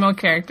a female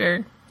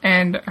character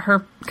and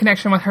her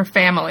connection with her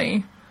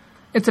family.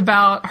 It's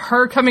about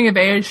her coming of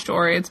age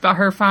story. It's about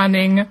her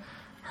finding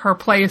her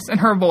place and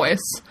her voice.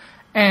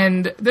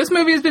 And this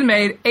movie has been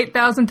made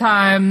 8,000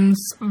 times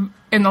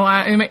in the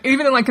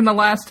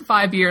last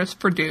 5 years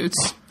for dudes.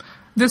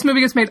 This movie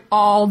gets made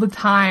all the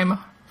time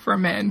for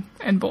men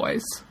and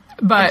boys.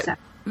 But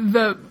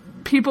the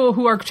people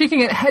who are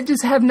critiquing it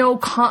just have no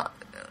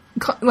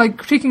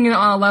critiquing it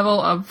on a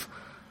level of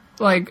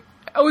like,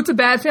 oh, it's a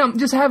bad film.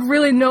 Just have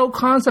really no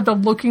concept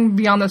of looking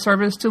beyond the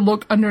surface to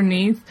look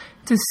underneath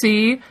to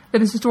see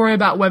that it's a story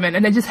about women.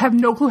 And they just have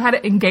no clue how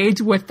to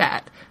engage with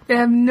that. They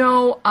have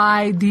no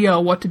idea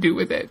what to do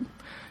with it.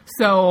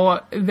 So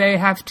they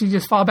have to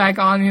just fall back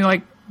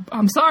on,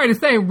 I'm sorry to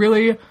say,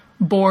 really,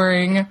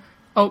 boring,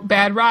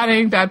 bad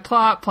writing, bad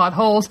plot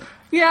holes.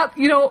 Yeah,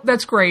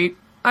 that's great.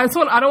 I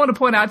don't want to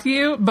point out to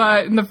you,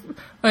 but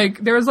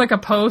there was like a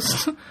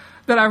post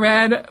that I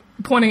read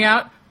pointing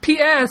out,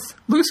 P.S.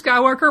 Luke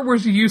Skywalker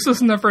was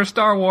useless in the first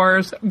Star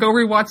Wars. Go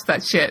rewatch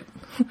that shit.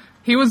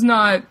 He was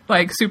not,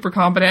 super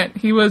competent.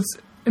 He was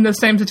in the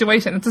same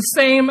situation. It's the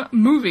same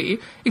movie,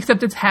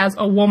 except it has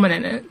a woman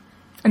in it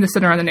in the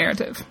center of the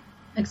narrative.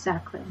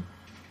 Exactly.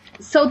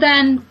 So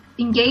then,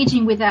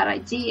 engaging with that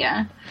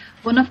idea,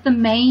 one of the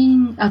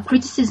main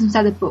criticisms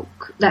that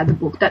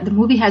the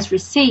movie has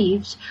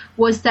received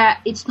was that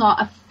it's not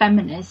a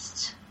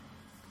feminist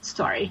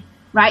story,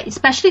 right?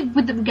 Especially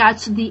with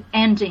regards to the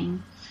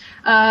ending.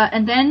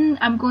 And then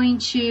I'm going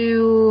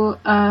to,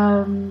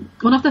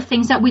 one of the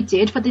things that we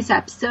did for this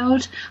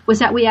episode was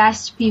that we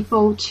asked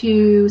people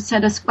to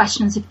send us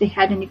questions if they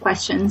had any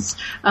questions,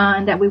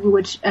 and that we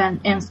would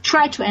and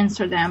try to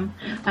answer them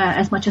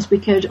as much as we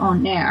could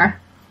on air,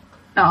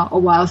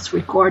 or whilst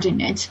recording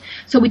it.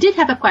 So we did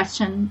have a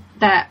question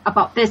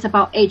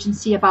about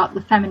agency, about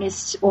the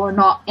feminist or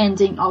not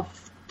ending of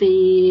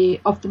the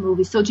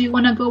movie. So do you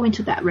want to go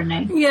into that,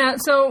 Renee? Yeah,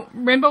 so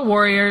Rainbow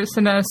Warrior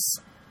sent us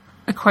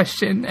a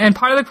question, and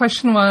part of the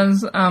question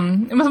was, it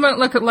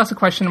was less a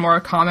question, more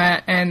a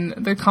comment, and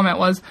the comment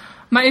was,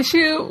 my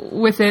issue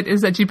with it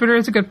is that Jupiter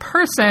is a good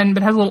person,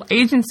 but has little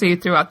agency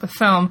throughout the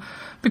film.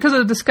 Because of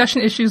the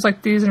discussion issues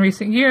like these in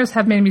recent years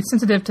have made me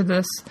sensitive to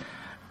this.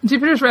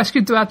 Jupiter is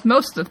rescued throughout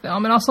most of the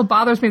film. It also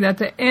bothers me that at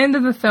the end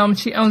of the film,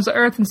 she owns the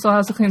Earth and still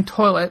has to clean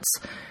toilets.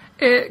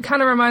 It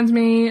kind of reminds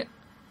me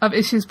of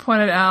issues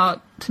pointed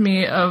out to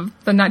me of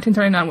the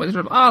 1939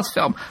 Wizard of Oz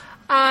film.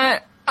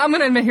 I'm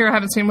going to admit here I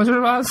haven't seen Wizard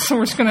of Oz, so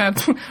we're going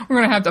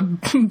to have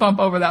to bump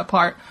over that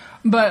part.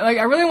 But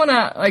I really want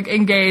to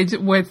engage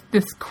with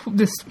this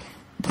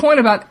point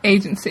about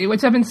agency,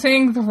 which I've been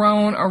seeing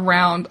thrown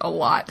around a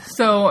lot.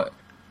 So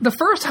the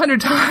first 100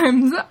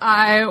 times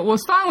I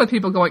was fine with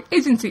people going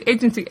agency,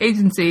 agency,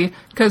 agency,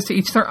 because to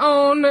each their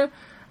own.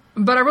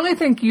 But I really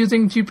think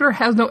using Jupiter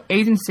has no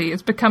agency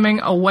is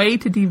becoming a way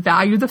to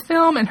devalue the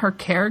film and her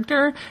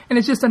character, and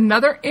it's just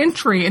another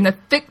entry in the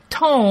thick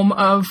tome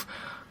of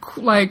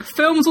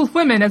films with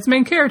women as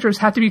main characters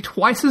have to be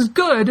twice as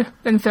good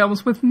than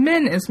films with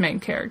men as main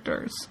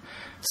characters.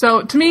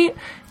 So, to me,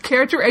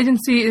 character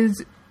agency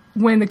is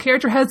when the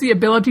character has the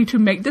ability to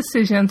make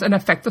decisions and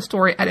affect the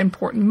story at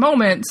important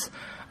moments,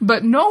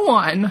 but no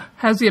one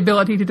has the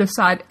ability to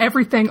decide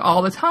everything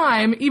all the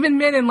time. Even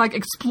men in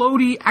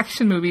explodey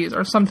action movies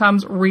are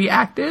sometimes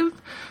reactive.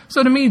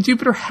 So to me,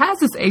 Jupiter has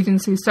this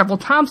agency several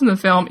times in the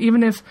film,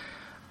 even if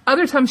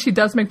other times she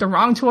does make the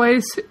wrong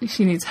choice,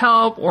 she needs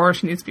help, or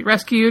she needs to be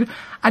rescued.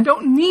 I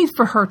don't need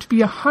for her to be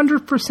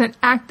 100%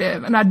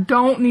 active, and I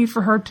don't need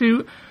for her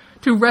to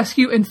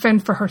rescue and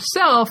fend for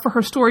herself for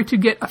her story to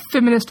get a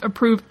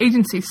feminist-approved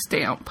agency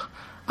stamp.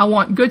 I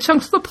want good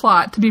chunks of the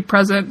plot to be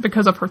present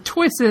because of her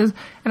choices,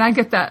 and I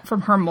get that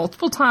from her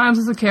multiple times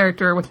as a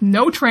character with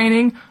no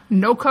training,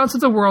 no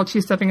concept of the world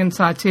she's stepping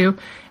inside to,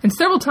 and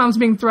several times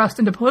being thrust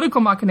into political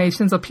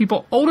machinations of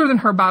people older than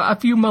her by a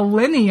few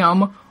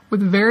millennium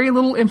with very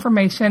little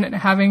information and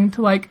having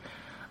to,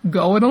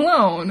 go it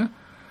alone.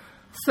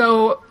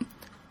 So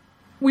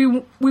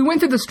we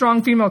went through the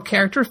strong female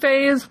character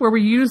phase where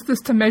we used this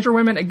to measure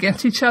women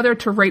against each other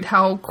to rate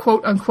how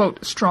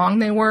quote-unquote strong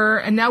they were,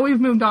 and now we've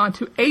moved on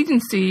to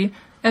agency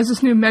as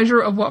this new measure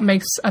of what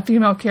makes a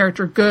female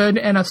character good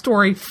and a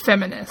story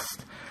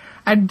feminist.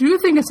 I do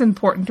think it's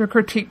important to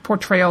critique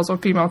portrayals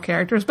of female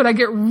characters, but I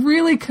get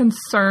really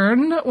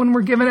concerned when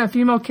we're given a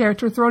female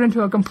character thrown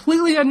into a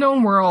completely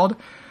unknown world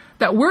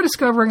that we're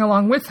discovering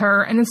along with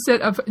her, and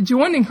instead of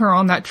joining her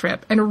on that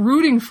trip and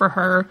rooting for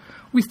her,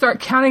 we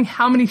start counting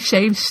how many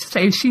saves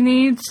she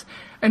needs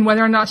and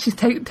whether or not she's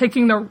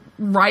taking the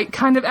right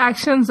kind of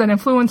actions that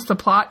influence the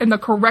plot in the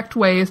correct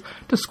ways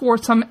to score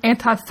some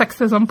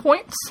anti-sexism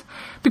points.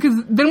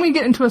 Because then we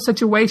get into a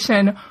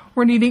situation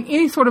where needing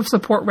any sort of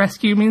support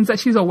rescue means that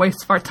she's a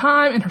waste of our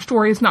time and her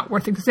story is not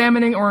worth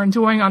examining or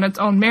enjoying on its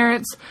own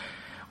merits,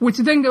 which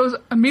then goes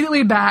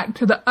immediately back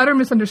to the utter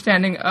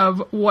misunderstanding of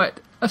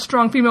what a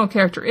strong female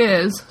character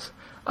is.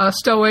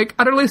 Stoic,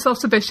 utterly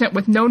self-sufficient,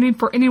 with no need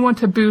for anyone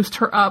to boost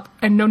her up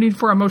and no need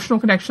for emotional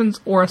connections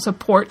or a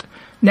support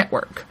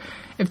network.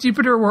 If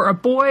Jupiter were a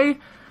boy,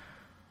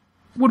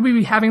 would we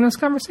be having this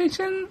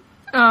conversation?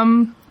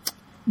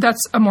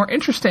 That's a more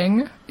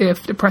interesting,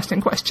 if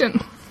depressing, question.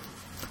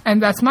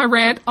 And that's my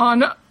rant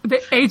on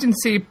the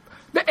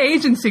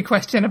agency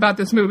question about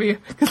this movie.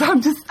 Because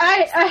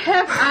I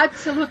have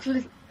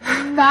absolutely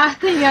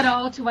nothing at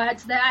all to add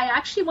to that. I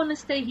actually want to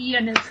stay here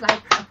and it's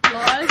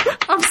applause.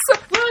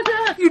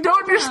 You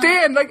don't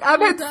understand. I've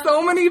had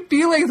so many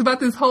feelings about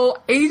this whole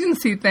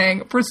agency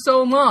thing for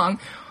so long.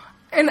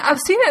 And I've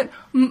seen it,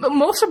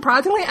 most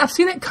surprisingly, I've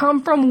seen it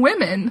come from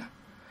women.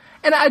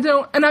 And I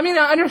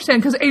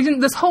understand, because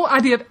this whole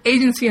idea of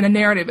agency in a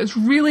narrative is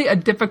really a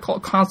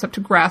difficult concept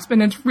to grasp,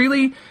 and it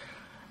really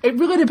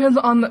depends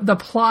on the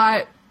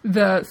plot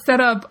the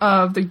setup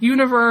of the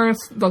universe,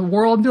 the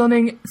world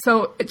building.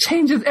 So it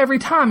changes every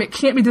time. It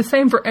can't be the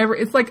same forever.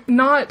 It's like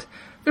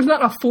there's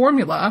not a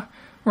formula,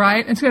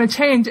 right? It's going to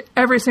change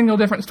every single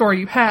different story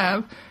you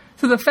have.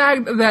 So the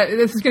fact that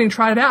this is getting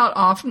tried out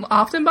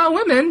often by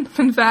women,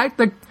 in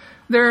fact,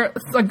 they're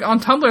like on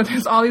Tumblr,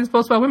 there's all these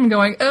posts by women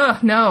going,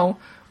 ugh, no.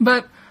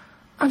 But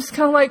I'm just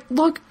kind of like,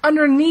 look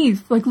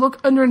underneath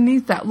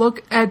that.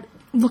 Look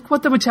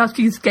what the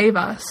Wachowskis gave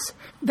us.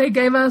 They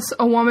gave us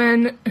a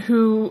woman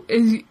who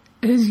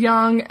is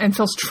young and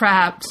feels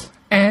trapped,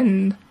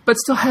 but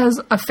still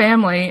has a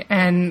family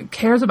and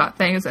cares about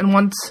things and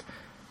wants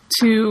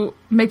to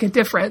make a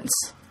difference.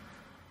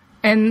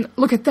 And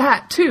look at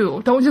that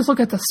too. Don't just look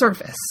at the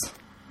surface.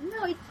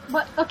 No,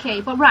 but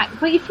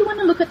if you want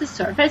to look at the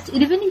surface,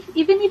 even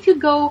if you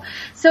go,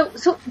 so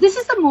this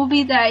is a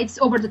movie that it's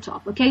over the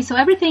top. Okay, so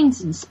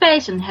everything's in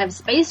space and have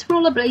space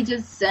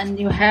rollerblades and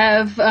you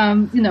have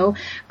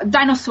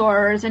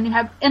dinosaurs and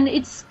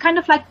it's kind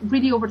of like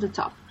really over the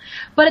top.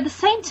 But at the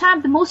same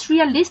time, the most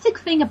realistic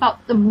thing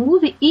about the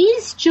movie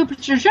is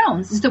Jupiter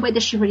Jones, is the way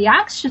that she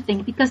reacts to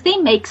things, because they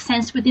make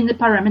sense within the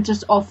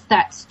parameters of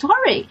that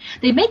story.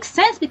 They make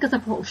sense because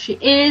of who she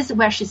is,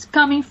 where she's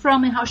coming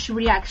from, and how she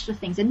reacts to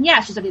things. And yeah,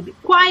 she's a little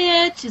bit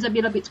quiet, she's a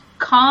little bit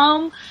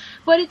calm,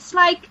 but it's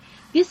like,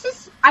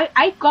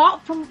 I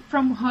got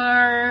from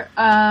her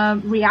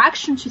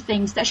reaction to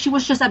things that she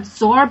was just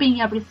absorbing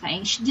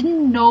everything. She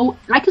didn't know,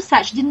 like you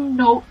said, she didn't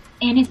know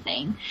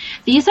anything.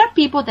 These are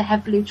people that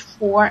have lived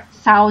for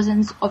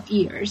thousands of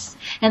years,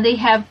 and they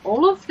have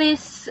all of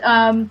this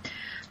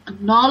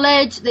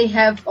knowledge, they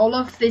have all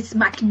of these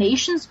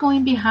machinations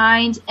going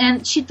behind,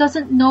 and she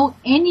doesn't know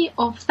any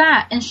of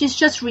that, and she's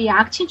just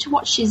reacting to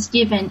what she's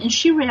given, and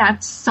she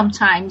reacts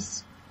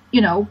sometimes,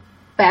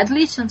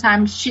 badly,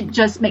 sometimes she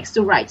just makes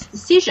the right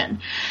decision.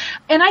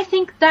 And I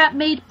think that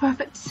made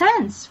perfect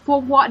sense for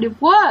what it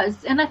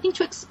was, and I think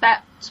to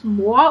expect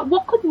more,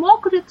 what more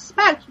could you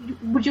expect?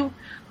 Would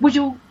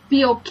you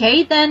be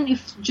okay then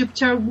if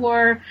Jupiter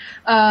were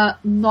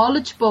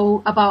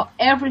knowledgeable about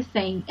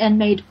everything and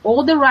made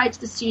all the right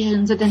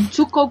decisions and then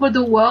took over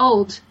the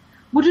world?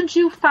 Wouldn't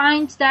you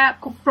find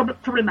that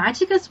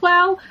problematic as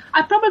well?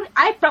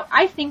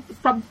 I think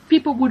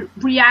people would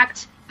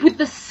react with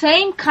the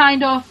same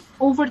kind of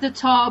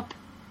over-the-top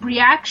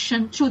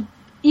reaction to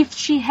if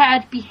she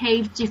had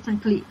behaved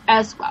differently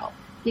as well,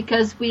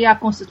 because we are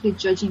constantly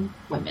judging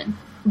women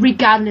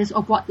regardless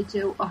of what they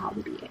do or how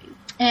they behave.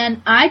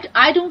 And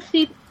I don't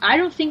think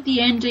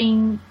the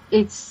ending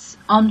is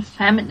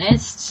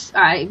unfeminist.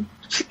 I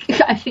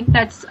think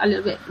that's a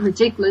little bit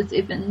ridiculous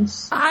even.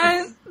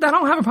 I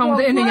don't have a problem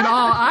with the ending at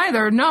all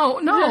either.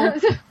 No.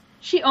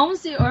 She owns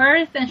the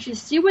earth and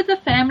she's still with the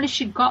family.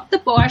 She got the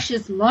boy.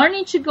 She's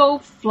learning to go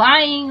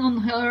flying on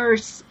her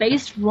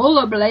space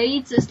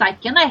rollerblades. It's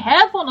like, can I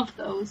have one of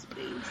those,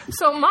 please?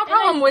 So my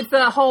problem with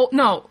the whole,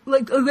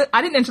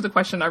 I didn't answer the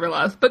question, I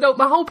realized. But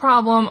my whole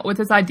problem with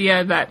this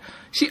idea that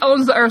she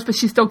owns the earth, but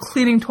she's still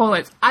cleaning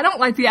toilets. I don't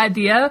like the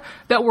idea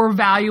that we're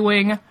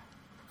valuing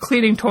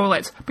cleaning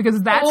toilets,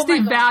 because that's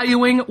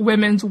devaluing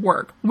women's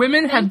work.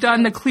 Women have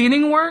done the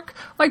cleaning work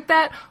like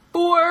that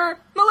for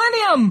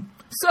millennium.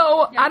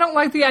 So I don't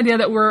like the idea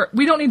that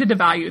we don't need to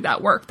devalue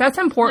that work. That's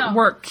important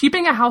work.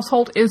 Keeping a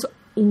household is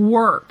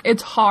work.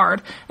 It's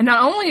hard. And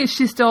not only is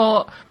she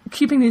still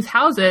keeping these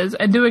houses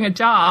and doing a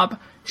job,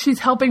 she's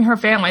helping her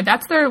family.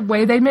 That's their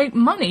way they make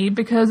money,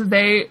 because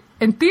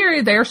in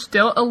theory, they're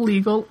still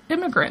illegal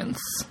immigrants.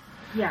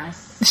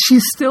 Yes.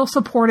 She's still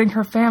supporting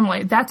her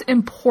family. That's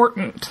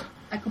important.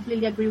 I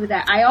completely agree with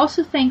that. I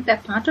also think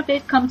that part of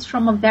it comes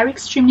from a very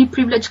extremely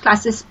privileged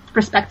classist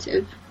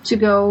perspective, to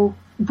go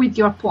with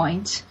your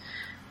point.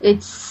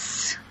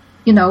 It's,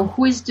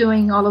 who is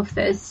doing all of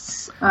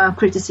this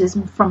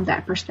criticism from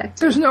that perspective?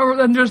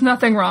 There's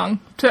nothing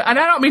wrong. And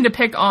I don't mean to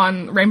pick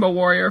on Rainbow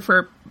Warrior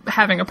for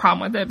having a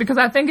problem with it, because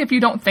I think if you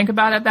don't think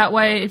about it that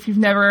way, if you've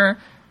never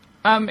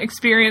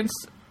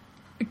experienced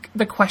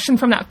the question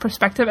from that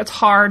perspective, it's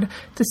hard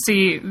to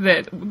see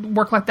that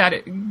work like that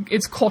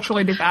it's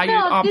culturally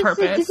devalued on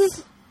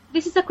purpose.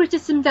 This is a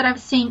criticism that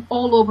I've seen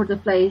all over the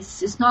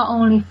place. It's not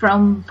only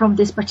from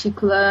this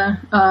particular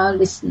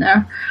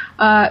listener.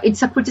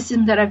 It's a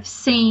criticism that I've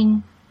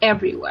seen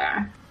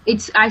everywhere.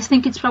 I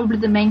think it's probably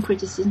the main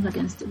criticism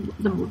against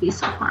the movie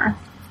so far.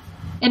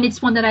 And it's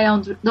one that I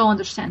don't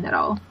understand at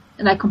all.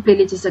 And I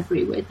completely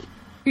disagree with.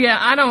 Yeah,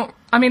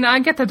 I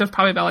get that there's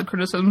probably valid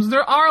criticisms.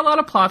 There are a lot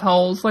of plot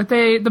holes. Like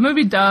the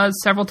movie does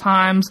several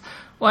times.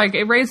 Like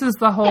it raises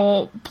the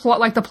whole plot,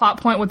 like the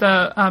plot point with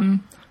the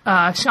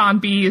Sean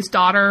B's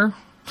daughter.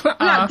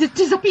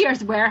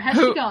 Disappears. Where has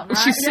she gone? Right?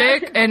 She's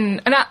sick,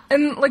 and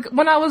like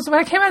when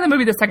I came out of the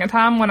movie the second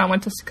time, when I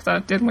went to, because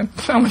I went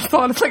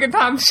saw it the second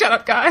time. Shut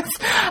up, guys.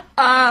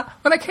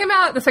 When I came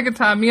out the second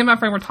time, me and my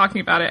friend were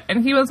talking about it,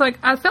 and he was like,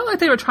 I felt like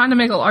they were trying to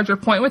make a larger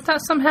point with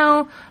that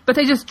somehow, but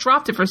they just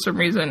dropped it for some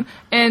reason.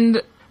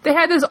 And they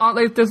had this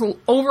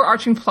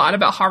overarching plot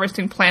about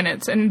harvesting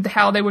planets and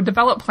how they would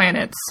develop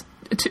planets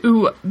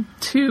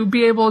to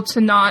be able to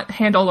not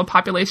handle the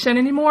population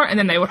anymore, and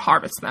then they would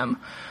harvest them.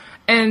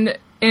 And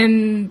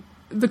in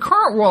the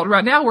current world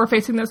right now, we're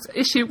facing this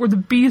issue where the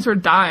bees are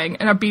dying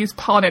and our bees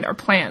pollinate our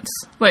plants.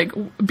 Like,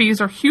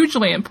 bees are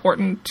hugely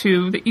important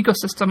to the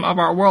ecosystem of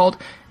our world,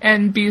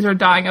 and bees are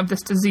dying of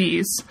this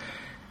disease.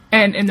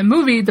 And in the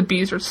movie, the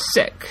bees are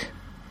sick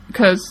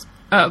because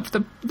of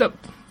the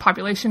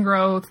population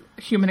growth,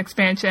 human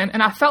expansion,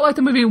 and I felt like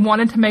the movie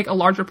wanted to make a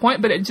larger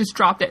point, but it just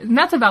dropped it. And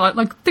that's a valid,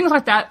 like, things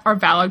like that are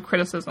valid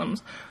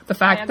criticisms. The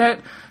fact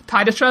that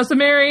Titus tries to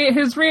marry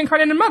his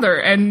reincarnated mother,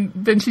 and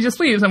then she just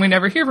leaves, and we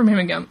never hear from him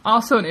again.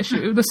 Also an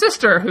issue. The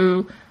sister,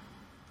 who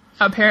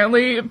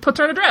apparently puts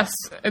her in a dress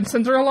and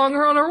sends her along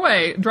on her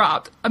way,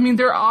 dropped. I mean,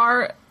 there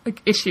are,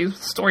 like, issues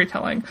with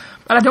storytelling,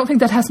 but I don't think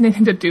that has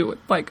anything to do with,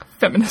 like,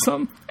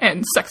 feminism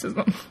and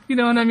sexism. You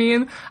know what I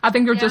mean? I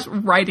think they're just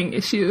writing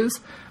issues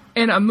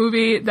in a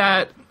movie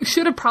that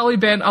should have probably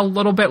been a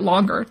little bit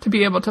longer to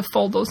be able to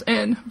fold those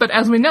in. But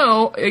as we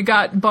know, it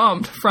got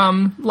bumped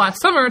from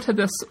last summer to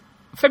this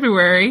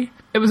February.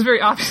 It was very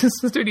obvious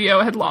the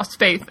studio had lost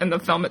faith in the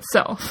film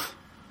itself.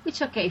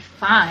 Which, okay,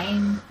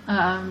 fine.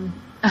 I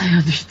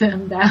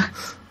understand that.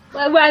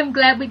 Well, I'm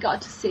glad we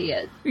got to see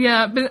it.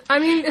 Yeah, but I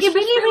mean, it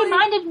really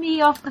reminded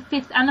me of The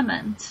Fifth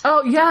Element.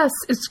 Oh, yes,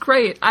 it's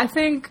great. I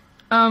think,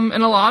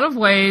 in a lot of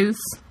ways,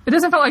 it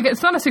doesn't feel like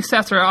it's not a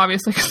successor,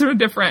 obviously, because they're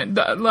different.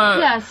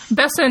 Yes.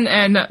 Besson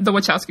and the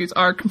Wachowskis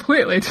are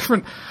completely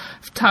different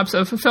types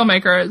of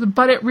filmmakers,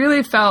 but it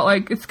really felt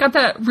like it's got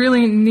that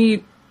really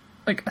neat,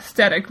 like,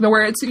 aesthetic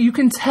where you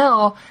can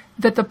tell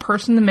that the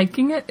person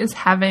making it is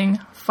having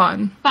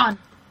fun. Fun.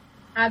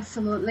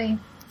 Absolutely.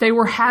 They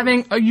were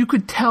you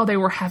could tell they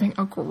were having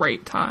a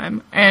great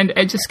time, and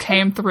it just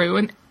came through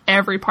in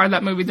every part of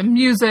that movie. The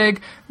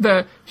music,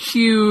 the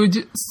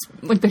huge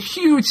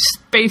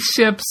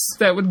spaceships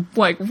that would,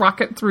 like,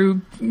 rocket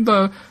through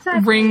the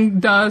ring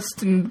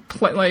dust, and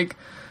like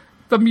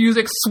the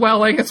music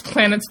swelling as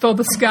planets fill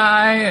the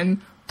sky,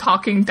 and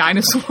talking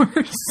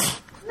dinosaurs.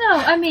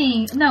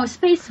 No,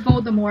 Space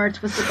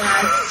Voldemort was the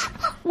best.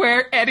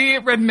 Where Eddie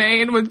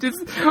Redmayne would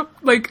just,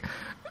 like,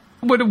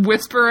 would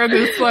whisper in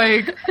this,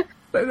 like,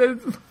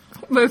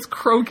 this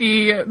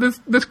croaky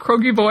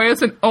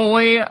voice, and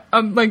only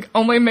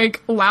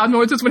make loud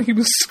noises when he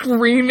was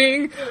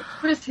screaming.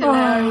 It was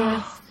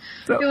hilarious.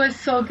 It was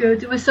so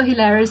good. It was so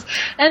hilarious.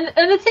 And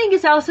the thing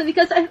is also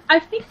because I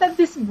think that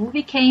this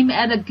movie came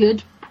at a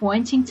good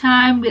point in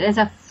time as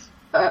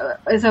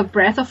a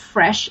breath of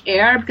fresh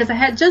air, because I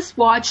had just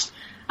watched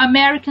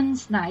American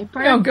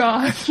Sniper. Oh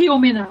God, kill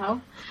me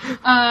now.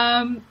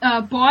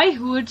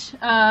 Boyhood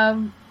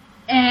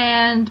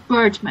and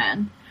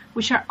Birdman,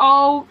 which are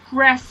all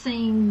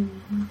pressing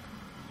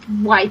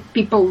white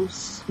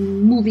people's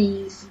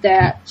movies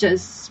that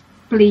just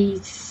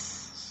please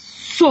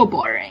so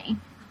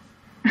boring.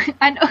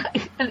 I know,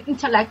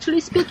 intellectually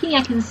speaking,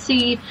 I can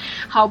see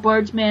how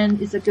Birdman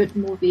is a good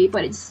movie,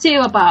 but it's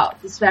still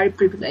about this very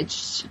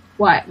privileged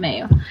white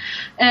male.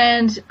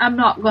 And I'm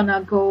not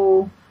gonna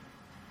go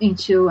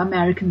into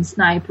American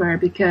Sniper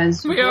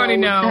because we already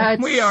know.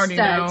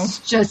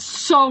 That's just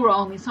so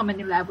wrong in so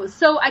many levels.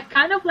 So I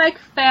kind of like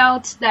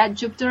felt that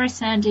Jupiter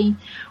Ascending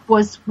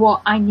was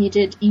what I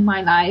needed in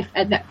my life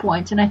at that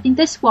point, and I think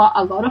that's what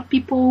a lot of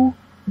people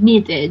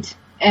needed,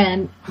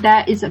 and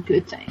that is a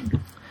good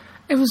thing.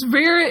 It was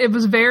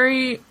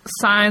very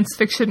science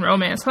fiction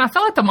romance, and I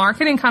felt like the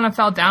marketing kind of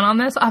fell down on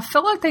this. I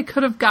feel like they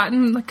could have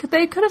gotten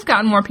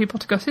more people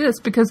to go see this,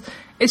 because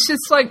it's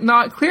just, like,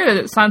 not clear that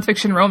it's science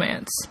fiction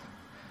romance.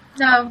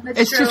 No,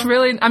 it's true. Just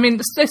really, I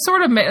mean, they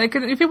sort of make, like,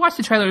 if you watch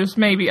the trailers,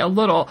 maybe a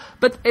little,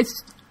 but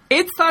it's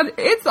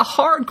a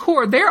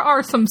hardcore. There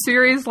are some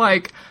serious,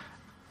 like,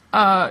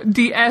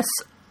 DS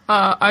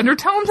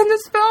undertones in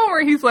this film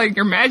where he's like,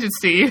 "Your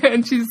Majesty,"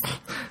 and she's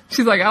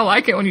like, "I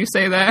like it when you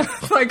say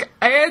that." Like,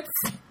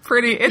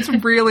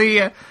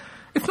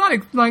 it's not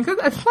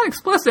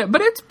explicit,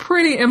 but it's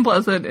pretty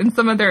implicit in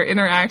some of their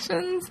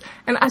interactions.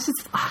 And I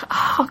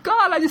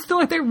just feel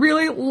like they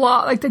really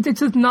they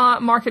just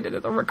not marketed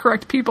it to the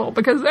correct people,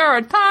 because there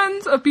are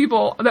tons of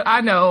people that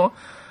I know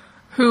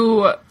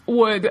who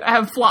would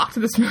have flocked to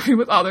this movie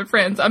with all their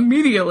friends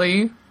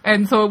immediately,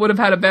 and so it would have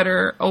had a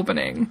better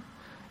opening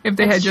if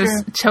they had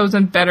just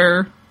chosen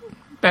better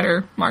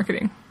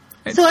marketing.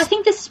 So I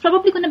think this is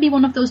probably going to be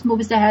one of those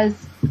movies that has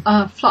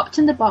flopped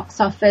in the box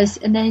office,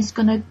 and then it's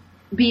going to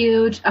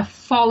build a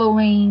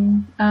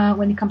following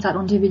when it comes out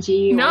on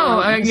DVD.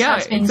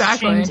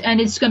 Exactly.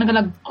 And it's going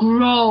to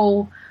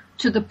grow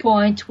to the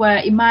point where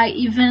it might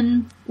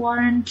even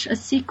warrant a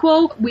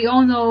sequel. We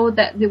all know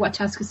that the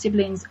Wachowski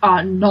siblings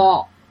are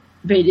not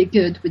very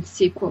good with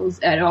sequels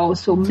at all,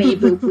 so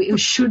maybe we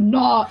should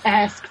not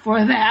ask for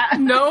that.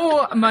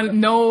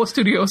 No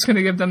studio is going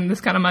to give them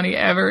this kind of money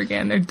ever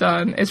again. They're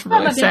done. It's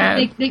really sad.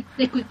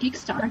 They could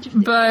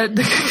Kickstart. But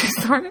they could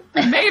Kickstart?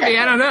 Maybe,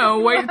 I don't know.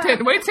 Wait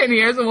 10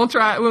 years and we'll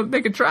try it.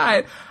 They could try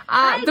it.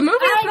 The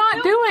movie's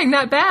not doing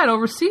that bad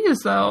overseas,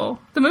 though.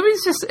 The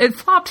movie's it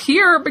flopped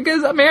here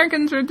because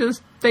Americans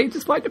they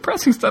just like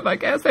depressing stuff, I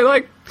guess. They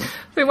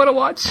want to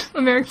watch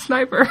American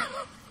Sniper.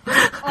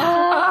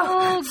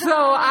 Oh, so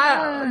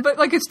But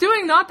like, it's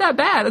doing not that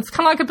bad. It's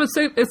kind of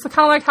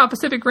like how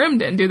Pacific Rim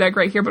didn't do that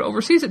great here, but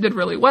overseas it did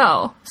really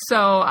well.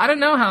 So I don't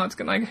know how it's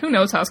gonna, like, who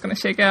knows how it's gonna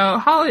shake out.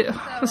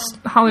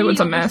 Hollywood's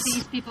a mess.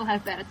 People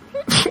have better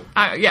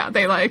yeah,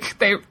 they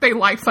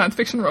like science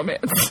fiction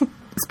romance.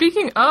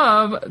 Speaking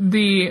of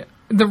the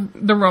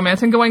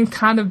romance and going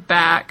kind of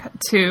back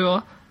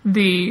to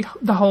the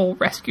whole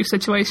rescue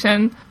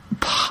situation,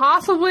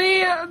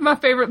 possibly my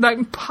favorite,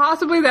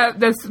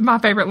 that's my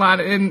favorite line,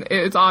 and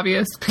it's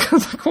obvious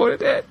because I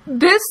quoted it.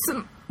 This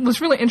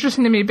was really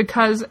interesting to me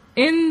because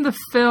in the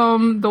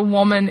film, the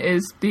woman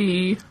is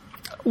the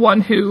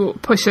one who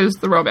pushes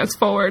the romance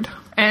forward,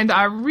 and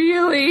I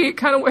really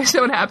kind of wish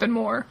it would happen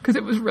more because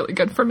it was really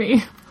good for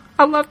me.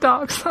 I love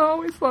dogs. I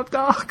always love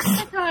dogs. Oh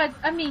my God,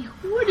 I mean,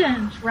 who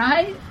wouldn't,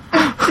 right?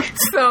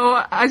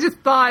 So I just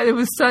thought it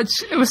was such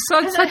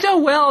a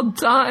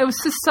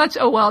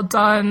well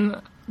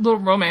done little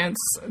romance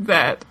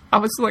that I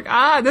was like,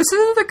 this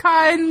is the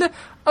kind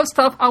of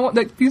stuff I want.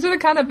 Like, these are the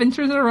kind of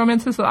adventures and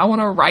romances that I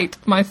want to write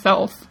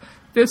myself.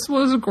 This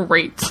was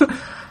great.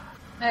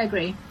 I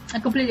agree. I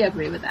completely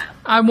agree with that.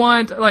 I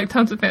want, like,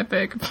 tons of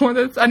fanfic for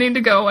this. I need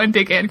to go and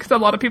dig in because a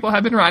lot of people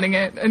have been writing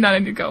it, and I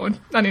need to go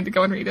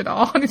and read it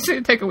all. I need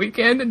to take a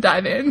weekend and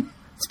dive in.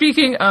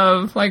 Speaking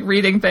of, like,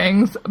 reading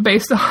things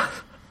based on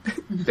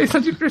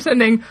Jupiter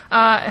Ascending,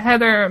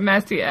 Heather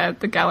Massey at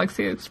the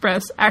Galaxy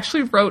Express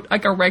actually wrote,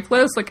 like, a reg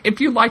list. Like,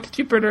 if you liked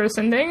Jupiter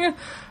Ascending,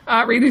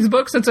 read these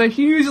books. It's a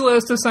huge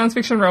list of science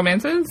fiction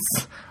romances.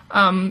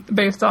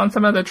 Based on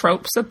some of the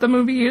tropes that the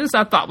movie used.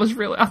 I thought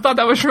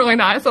that was really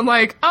nice. I'm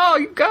like, oh,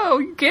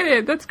 you get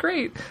it. That's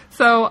great.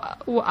 So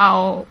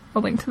I'll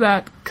link to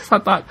that because I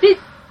thought.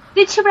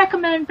 Did she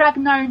recommend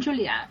Ragnar and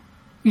Juliet?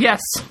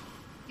 Yes.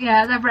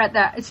 Yeah, I've read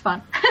that. It's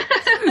fun.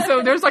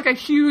 So there's like a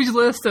huge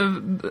list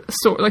of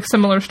like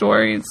similar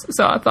stories.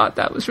 So I thought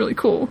that was really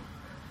cool.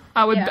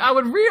 I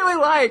would really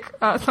like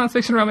science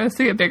fiction romance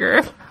to get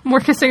bigger.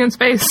 More kissing in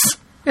space.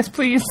 Yes,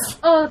 please.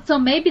 Oh, so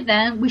maybe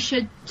then we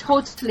should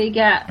totally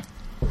get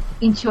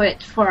into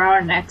it for our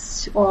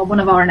next, or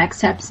one of our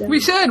next episodes. We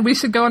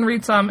should go and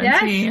read some and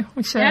see.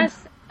 We should.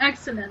 Yes,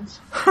 excellent.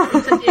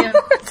 It's a deal.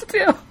 It's a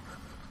deal.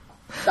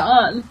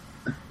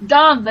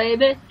 Done,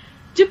 baby.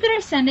 Jupiter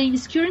Ascending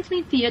is currently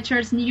in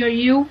theaters near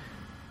you.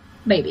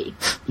 Maybe.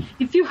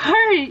 If you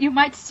hurry, you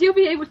might still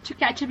be able to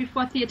catch it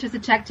before theaters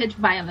eject it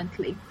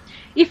violently.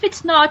 If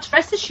it's not,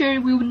 rest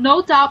assured we will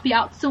no doubt be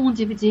out soon on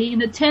DVD in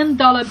the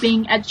 $10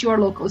 bin at your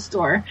local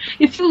store.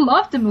 If you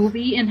love the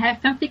movie and have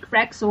fanfic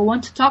recs or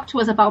want to talk to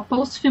us about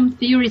post-film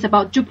theories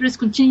about Jupiter's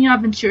continuing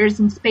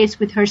adventures in space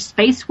with her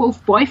space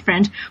wolf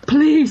boyfriend,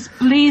 please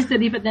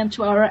deliver them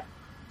to us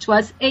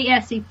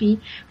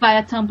ASAP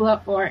via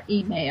Tumblr or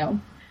email.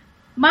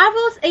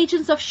 Marvel's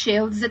Agents of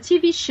S.H.I.E.L.D. is a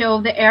TV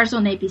show that airs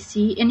on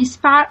ABC and is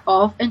part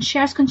of and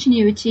shares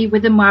continuity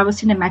with the Marvel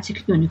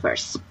Cinematic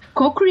Universe.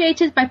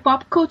 Co-created by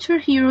pop culture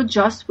hero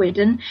Joss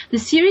Whedon, the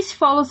series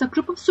follows a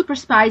group of super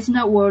spies in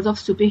a world of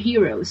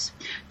superheroes.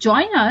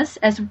 Join us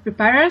as we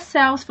prepare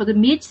ourselves for the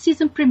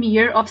mid-season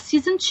premiere of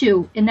Season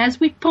 2 and as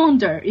we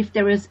ponder if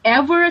there is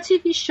ever a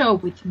TV show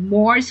with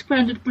more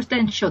splendid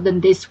potential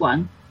than this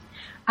one.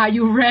 Are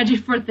you ready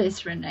for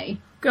this, Renee?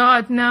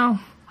 God, no.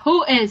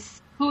 Who is?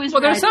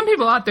 Well, there's some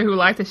people out there who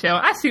like the show.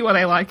 I see why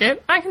they like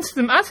it. I see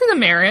the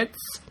merits.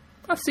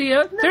 I see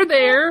it. They're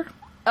there.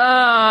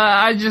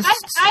 I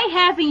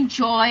have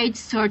enjoyed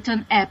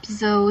certain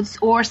episodes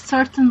or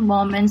certain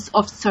moments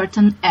of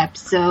certain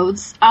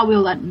episodes. I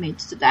will admit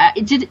to that.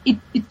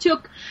 It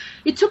took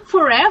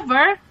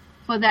forever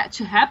for that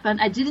to happen.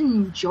 I didn't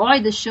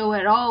enjoy the show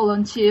at all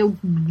until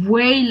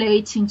way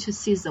late into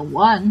season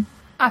 1.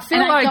 I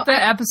feel like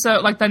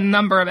the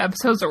number of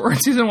episodes that were in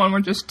season 1 were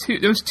just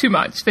it was too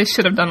much. They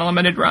should have done a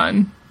limited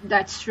run.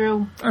 That's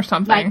true. Or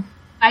something.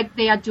 Like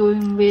they are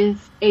doing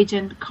with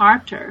Agent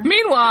Carter.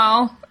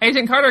 Meanwhile,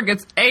 Agent Carter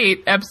gets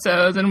 8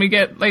 episodes, and we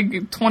get,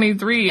 like,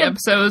 23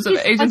 episodes of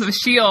Agents of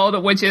S.H.I.E.L.D.,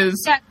 which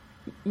is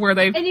where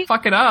they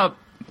fuck it up.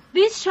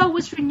 This show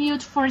was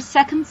renewed for a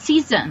second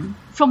season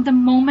from the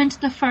moment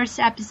the first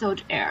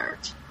episode aired.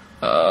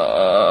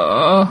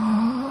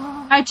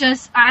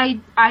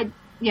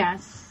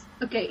 Yes.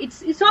 Okay,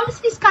 it's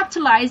obviously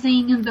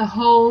capitalizing on the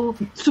whole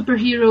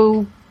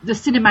superhero, the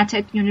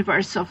cinematic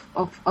universe of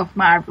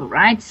Marvel,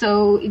 right?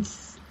 So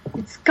it's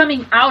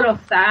coming out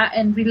of that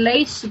and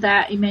relates to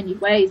that in many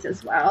ways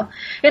as well.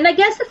 And I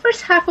guess the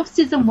first half of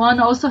season 1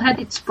 also had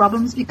its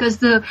problems because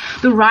the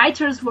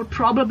writers were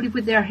probably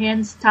with their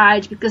hands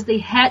tied because they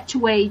had to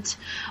wait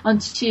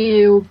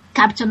until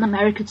Captain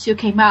America 2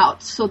 came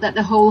out so that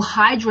the whole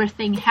Hydra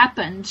thing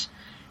happened,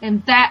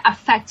 and that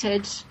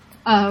affected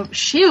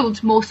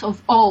S.H.I.E.L.D. most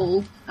of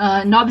all,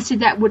 and obviously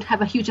that would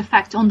have a huge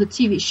effect on the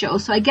TV show.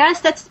 So I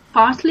guess that's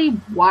partly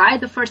why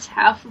the first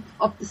half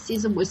of the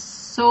season was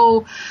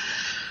so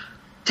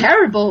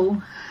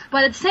terrible.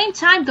 But at the same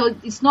time, though,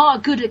 it's not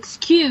a good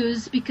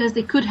excuse because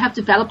they could have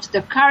developed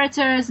their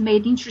characters,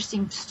 made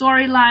interesting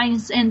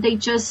storylines, and they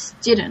just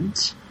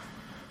didn't.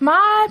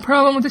 My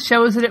problem with the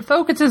show is that it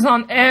focuses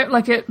on,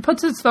 it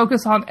puts its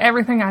focus on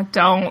everything I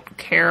don't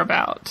care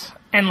about.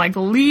 and, like,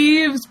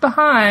 leaves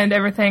behind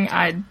everything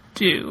I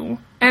do.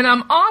 And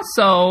I'm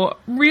also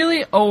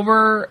really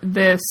over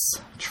this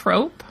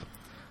trope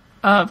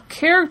of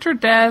character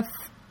death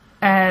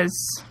as...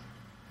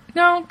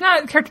 No,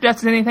 not character death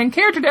as anything.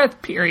 Character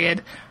death,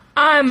 period.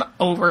 I'm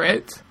over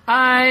it.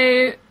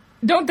 I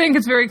don't think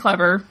it's very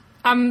clever.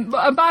 I'm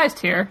biased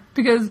here,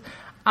 because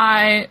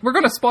we're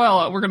going to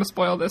spoil it. We're going to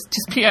spoil this.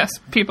 Just PS,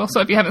 people,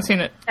 so if you haven't seen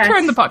it,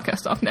 turn the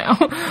podcast off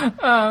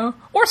now.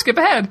 Or skip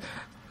ahead.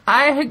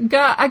 I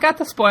got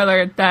the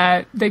spoiler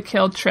that they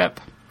killed Trip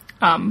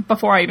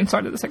before I even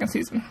started the second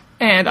season.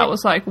 And I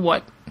was like,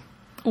 what?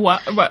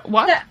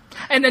 Yeah.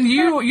 And then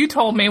you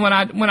told me when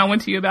I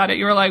went to you about it,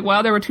 you were like,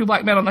 well, there were 2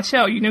 black men on the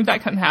show. You knew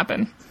that couldn't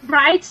happen.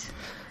 Right.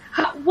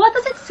 What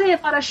does it say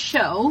about a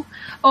show,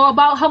 or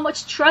about how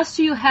much trust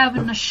do you have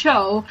in a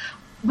show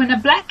when a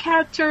black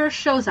character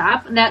shows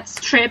up?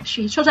 That's Trip.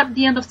 She shows up at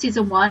the end of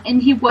season 1,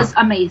 and he was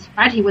amazing,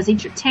 right? He was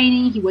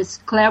entertaining, he was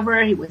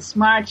clever, he was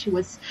smart, he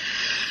was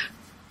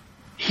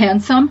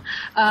handsome.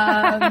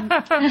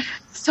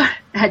 Sorry,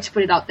 I had to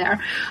put it out there.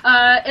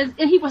 And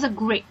he was a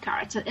great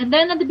character. And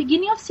then at the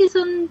beginning of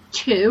season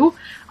 2,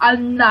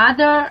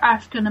 another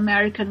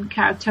African-American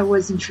character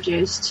was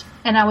introduced.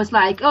 And I was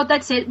like, oh,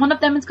 that's it. One of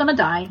them is going to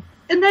die.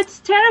 And that's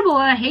terrible.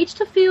 And I hate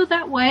to feel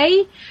that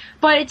way.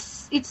 But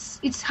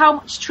it's how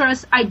much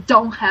trust I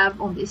don't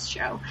have on this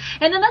show.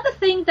 And another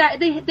thing that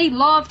they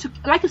love to,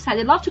 like I said,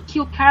 they love to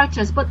kill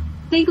characters, but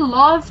they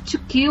love to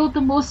kill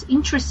the most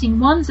interesting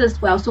ones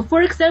as well. So,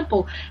 for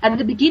example, at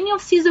the beginning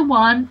of season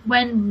 1,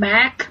 when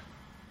Mac,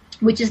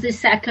 which is the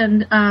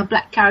second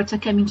black character,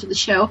 came into the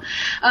show,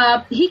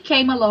 he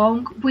came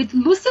along with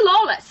Lucy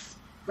Lawless,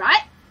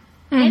 right?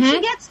 Mm-hmm. And she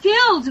gets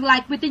killed,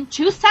 like, within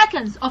 2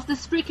 seconds of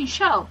this freaking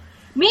show.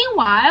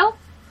 Meanwhile,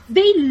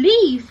 they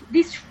leave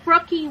this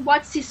fucking,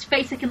 what's his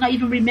face? I cannot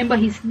even remember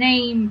his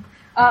name,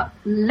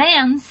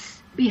 Lance,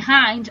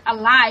 behind,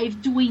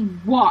 alive,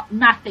 doing what?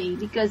 Nothing,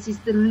 because he's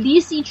the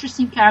least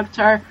interesting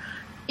character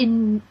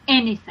in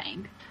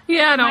anything.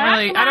 Yeah,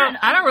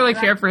 I don't really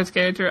care for his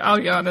character, I'll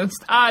be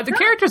honest. The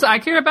characters I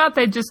care about,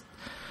 they just,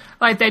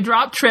 like, they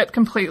dropped Trip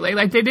completely.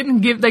 Like, they didn't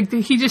give, like,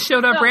 he just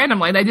showed up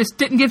randomly. They just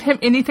didn't give him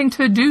anything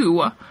to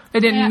do. They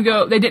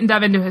didn't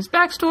dive into his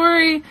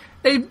backstory.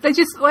 They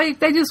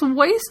just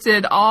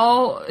wasted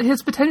all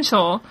his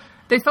potential.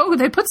 They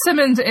put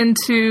Simmons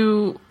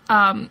into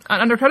an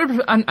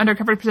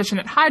undercover position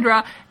at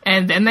Hydra,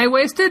 and then they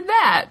wasted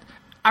that.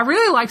 I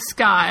really like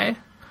Skye,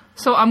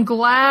 so I'm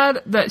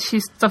glad that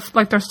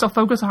they're still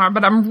focused on her.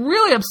 But I'm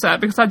really upset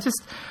because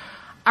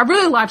I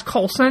really liked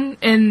Coulson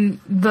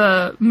in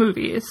the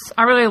movies.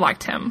 I really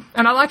liked him,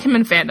 and I like him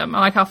in fandom. I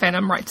like how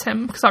fandom writes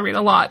him because I read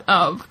a lot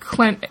of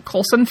Clint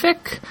Coulson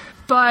fic.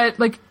 But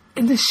like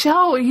in the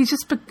show, he's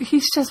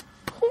just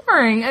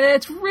boring, and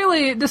it's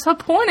really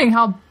disappointing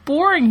how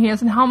boring he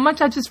is and how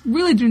much I just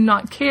really do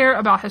not care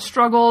about his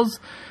struggles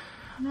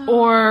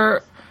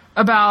or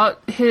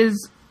about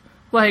his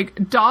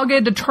like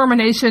dogged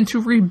determination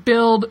to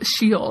rebuild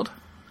S.H.I.E.L.D.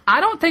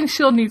 I don't think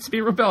S.H.I.E.L.D. needs to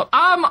be rebuilt.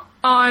 I'm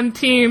on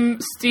team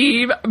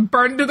Steve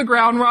burn to the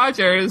ground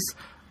Rogers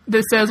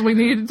that says we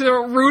need to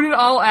root it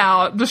all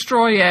out,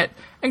 destroy it,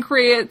 and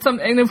create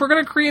something. And if we're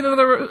going to create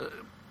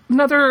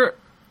another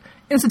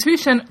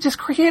institution, just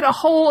create a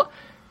whole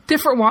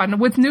different one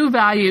with new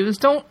values.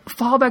 Don't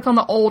fall back on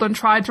the old and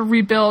try to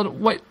rebuild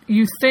what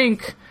you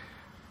think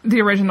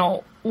the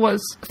original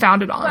was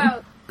founded on.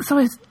 Well,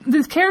 so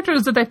these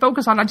characters that they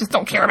focus on, I just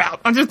don't care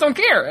about. I just don't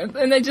care,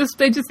 and they just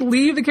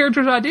leave the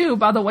characters I do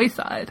by the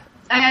wayside.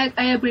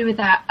 I agree with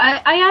that.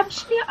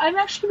 I'm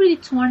actually really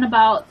torn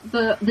about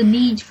the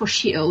need for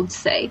S.H.I.E.L.D.,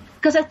 say,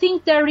 because I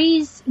think there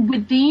is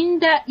within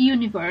that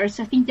universe.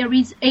 I think there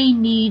is a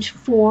need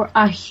for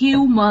a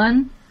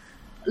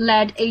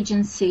human-led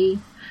agency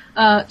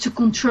to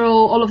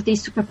control all of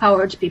these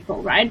superpowered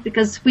people, right?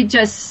 Because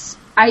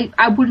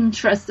I wouldn't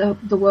trust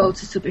the world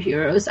to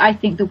superheroes. I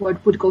think the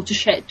world would go to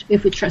shit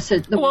if we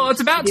trusted the world. Well,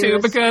 it's about to,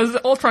 because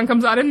Ultron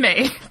comes out in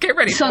May. Get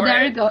ready for it. So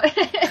there you go.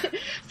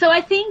 So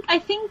I think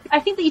that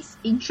it's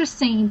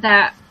interesting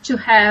that to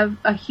have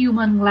a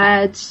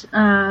human-led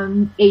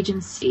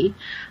agency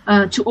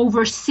to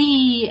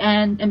oversee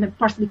and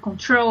possibly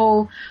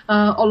control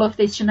all of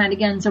these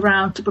shenanigans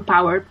around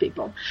superpowered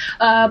people.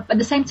 At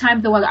the same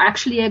time, though, I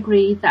actually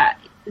agree that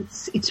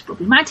it's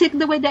problematic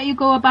the way that you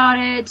go about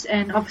it,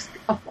 and of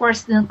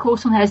course, then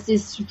Coulson has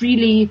this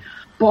really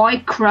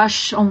boy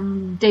crush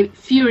on David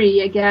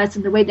Fury, I guess,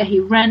 and the way that he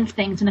ran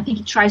things, and I think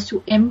he tries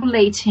to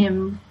emulate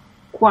him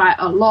quite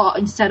a lot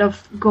instead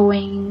of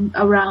going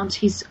around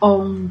his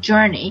own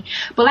journey.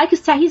 But like I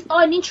said, he's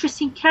not an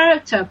interesting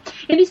character.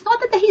 And it's not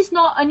that he's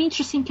not an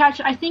interesting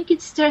character. I think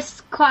it's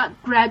just Clark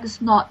Gregg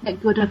is not that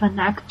good of an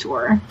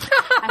actor.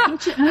 I'm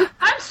sorry,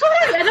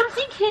 I don't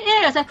think he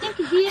is. I think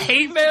he is.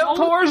 Hate mail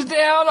pours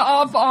down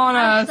up on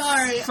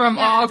us from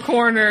all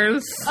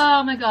corners.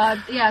 Oh my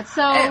god, yeah.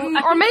 So,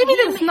 or maybe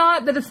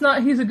it's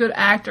not he's a good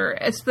actor.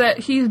 It's that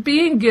he's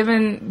being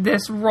given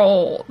this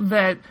role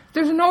that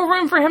there's no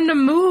room for him to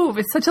move.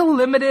 It's such a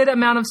limited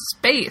amount of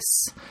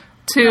space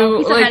to No,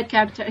 he's like a bad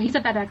character. He's a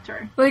bad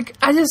actor. like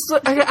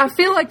I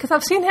feel like because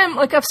I've seen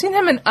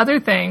him in other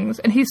things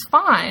and he's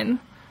fine.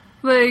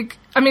 Like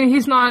I mean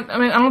he's not. I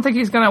mean I don't think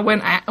he's gonna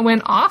win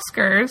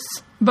Oscars.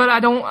 But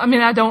I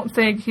don't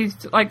think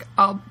he's like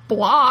a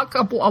block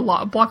of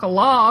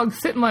log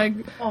sitting like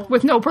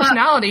with no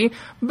personality.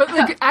 But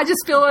like, I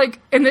just feel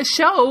like in this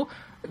show,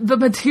 the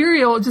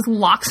material just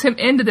locks him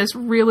into this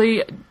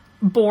really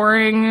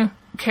boring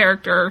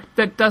character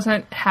that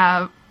doesn't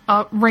have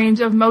a range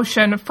of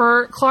motion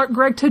for Clark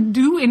Gregg to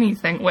do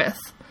anything with.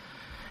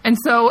 And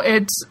so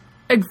it's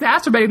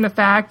exacerbating the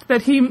fact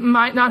that he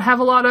might not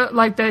have a lot of,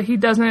 like, that he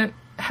doesn't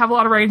have a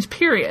lot of range,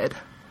 period.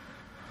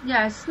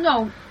 Yes,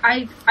 no,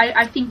 I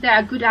think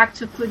that a good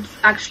actor could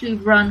actually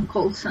run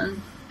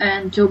Coulson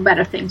and do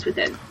better things with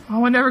it.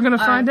 Oh, we're never going to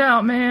find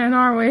out, man,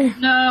 are we?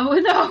 No,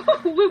 we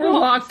won't. We're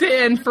locked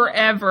in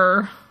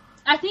forever.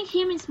 I think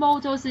him in small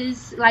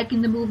doses, like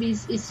in the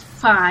movies, is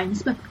fine.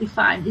 It's perfectly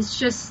fine. It's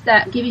just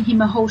that giving him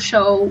a whole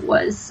show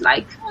was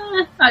like,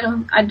 I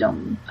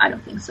don't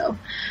think so.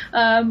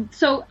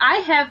 So I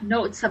have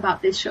notes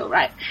about this show,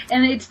 right?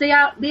 And they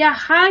are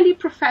highly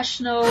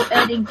professional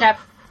and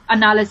in-depth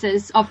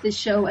analysis of this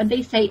show, and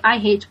they say I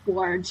hate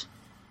Ward. So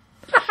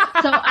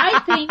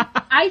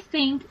I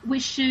think we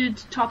should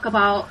talk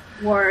about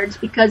Ward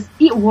because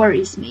it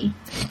worries me.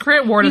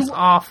 Grant Ward is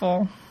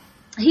awful.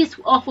 He's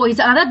awful. He's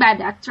another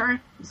bad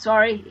actor.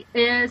 Sorry,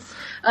 is.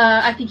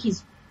 I think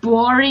he's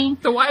boring.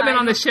 The white men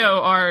on the show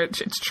are.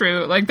 It's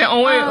true. Like the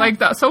only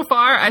so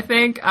far, I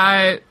think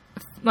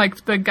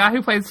like the guy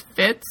who plays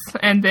Fitz,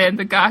 and then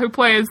the guy who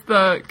plays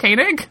the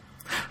Koenig.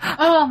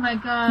 Oh my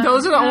god!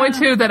 Those are the only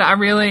two that I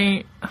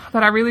really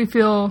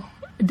feel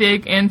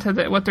dig into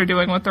what they're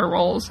doing with their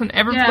roles, and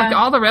like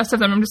all the rest of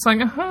them, I'm just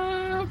like,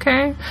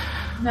 okay,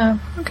 no,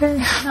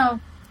 okay, no.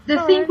 The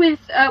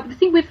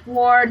thing with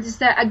Ward is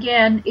that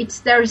again,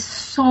 there is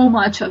so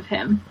much of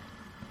him.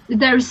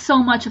 There is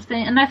so much of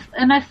him,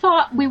 and I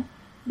thought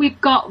we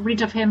got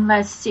rid of him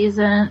last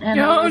season, and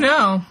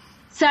no.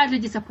 Sadly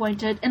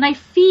disappointed, and I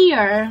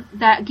fear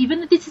that given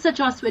that this is a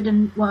Joss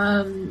Whedon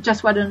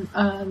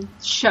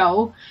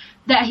show,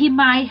 that he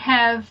might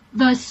have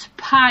the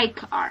Spike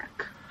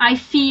arc. I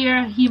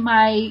fear he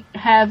might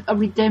have a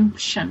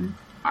redemption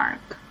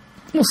arc.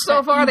 Well,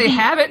 so far they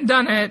haven't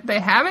done it. They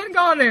haven't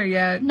gone there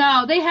yet.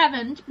 No, they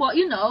haven't. Well,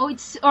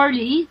 it's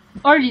early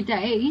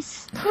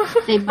days.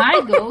 They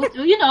might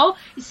go.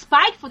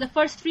 Spike for the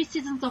first 3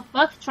 seasons of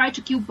Buffy tried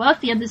to kill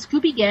Buffy and the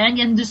Scooby Gang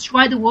and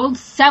destroy the world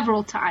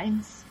several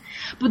times.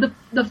 But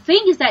the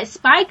thing is that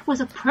Spike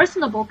was a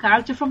personable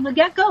character from the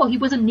get-go. He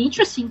was an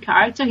interesting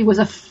character. He was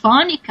a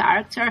funny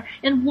character.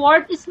 And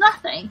Ward is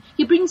nothing.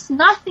 He brings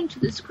nothing to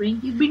the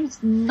screen. He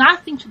brings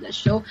nothing to the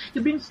show.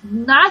 He brings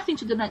nothing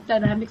to the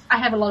dynamics. I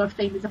have a lot of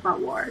things about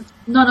Ward.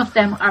 None of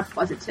them are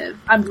positive.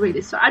 I'm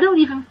really sorry. I don't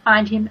even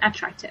find him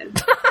attractive.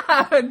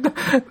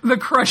 The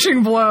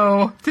crushing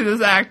blow to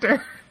this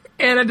actor.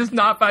 Anna does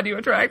not find you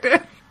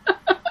attractive.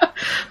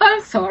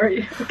 I'm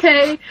sorry,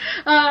 okay?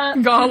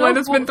 Gauntlet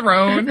has been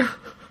thrown.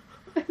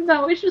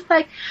 No, it's just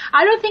like,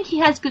 I don't think he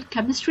has good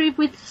chemistry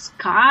with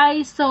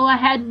Sky, so I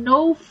had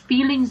no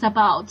feelings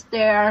about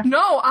their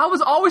No, I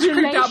was always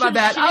creeped out by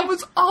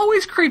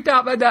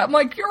that. I'm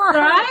like, you're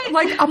right?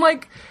 Like, I'm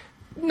like,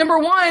 number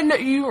one,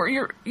 you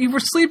were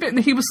sleeping,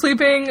 he was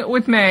sleeping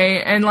with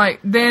May, and like,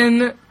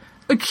 then,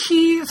 like,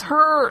 he was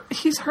her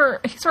SO,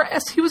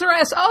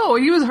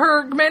 he was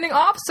her commanding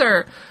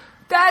officer.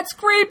 That's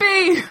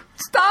creepy!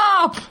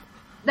 Stop!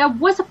 There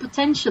was a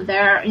potential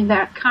there in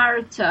that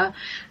character,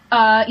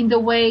 in the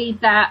way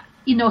that,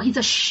 he's a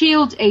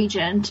S.H.I.E.L.D.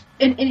 agent,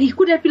 and he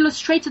could have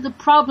illustrated the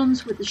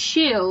problems with the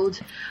S.H.I.E.L.D.,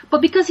 but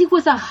because he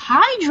was a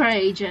Hydra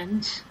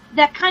agent,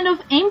 that kind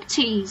of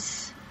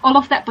empties all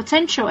of that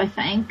potential, I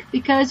think,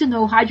 because,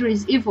 Hydra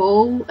is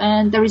evil,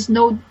 and there is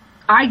no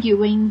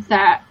arguing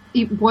that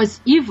it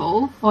was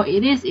evil, or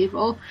it is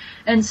evil,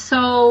 and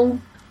so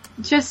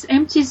just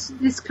empties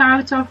this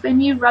character of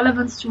any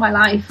relevance to my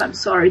life, I'm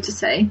sorry to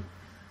say.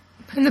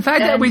 And the fact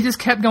that we just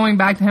kept going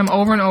back to him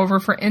over and over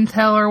for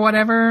intel or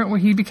whatever, where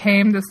he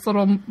became this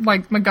little,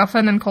 like,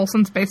 MacGuffin in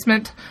Coulson's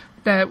basement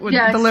that would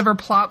deliver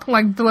plot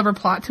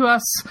to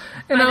us.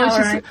 And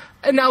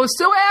and I was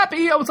so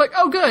happy. I was like,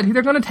 oh good,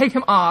 they're going to take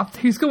him off.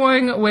 He's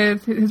going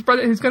with his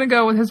brother, he's going to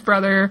go with his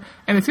brother,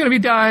 and it's going to be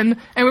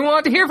done, and we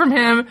want to hear from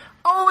him,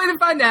 only to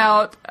find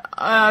out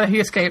he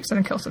escapes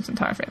and kills his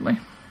entire family.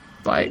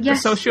 Like, the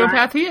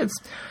sociopath he is.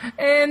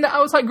 And I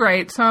was like,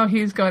 great, so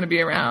he's going to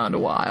be around a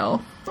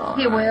while.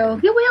 He will.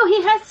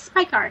 He has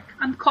Spike arc.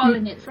 I'm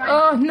calling it,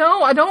 right?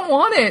 No, I don't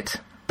want it.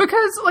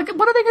 Because, like,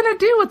 what are they going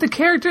to do with the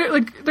character?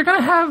 Like, they're going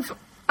to have...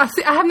 I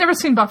have never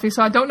seen Buffy,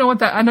 so I don't know what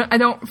that... I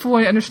don't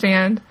fully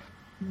understand.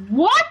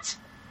 What?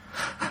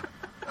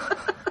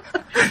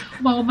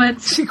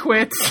 Moment. She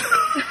quits.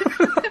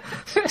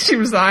 She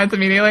resigns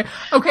immediately.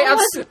 Okay,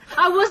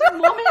 I was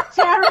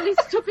momentarily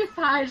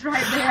stupefied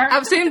right there.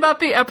 I've seen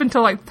Buffy up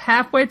until, like,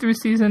 halfway through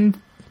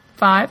season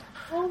 5.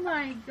 Oh my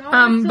my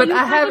god! But you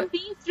I haven't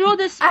been through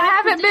the Spike. I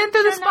haven't been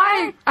through the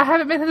Spike. I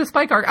haven't been through the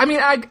Spike arc. I mean,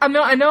 I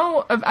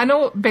know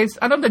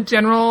the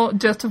general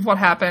gist of what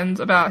happens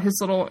about his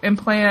little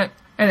implant,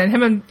 and then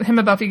him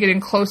and Buffy getting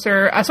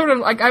closer. I sort of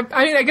like. I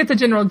mean, I get the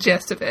general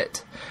gist of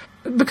it.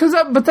 Because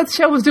but that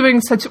show was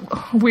doing such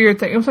a weird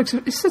thing. It was like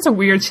it's such a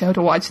weird show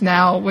to watch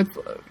now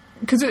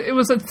because it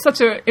was such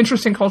an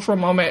interesting cultural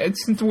moment.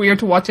 It's weird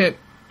to watch it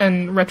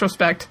in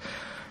retrospect.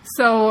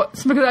 So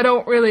it's because I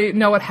don't really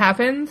know what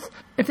happens.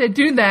 If they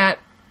do that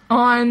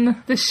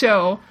on the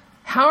show,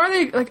 how are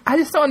they, like, I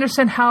just don't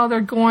understand how they're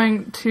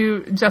going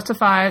to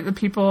justify the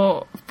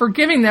people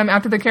forgiving them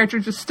after the character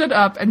just stood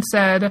up and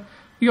said,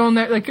 you'll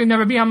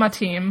never be on my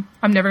team.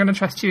 I'm never going to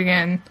trust you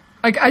again.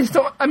 Like, I just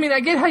don't, I mean, I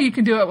get how you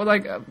can do it with,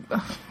 like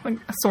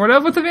sort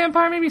of with the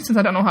vampire, maybe, since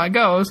I don't know how it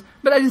goes,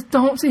 but I just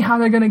don't see how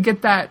they're going to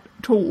get that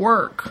to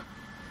work.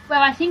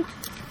 Well, I think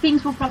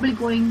things were probably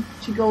going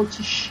to go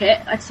to shit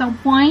at some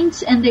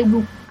point, and they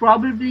will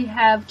probably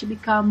have to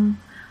become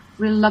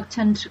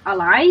reluctant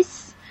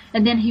allies,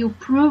 and then he'll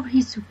prove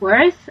his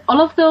worth.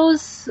 All of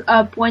those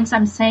points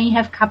I'm saying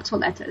have capital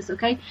letters,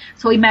 okay?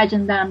 So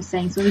imagine that I'm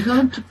saying. So he's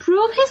going to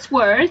prove his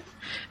worth,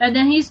 and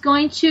then he's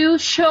going to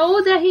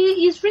show that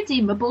he is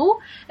redeemable,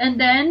 and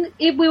then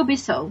it will be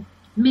so.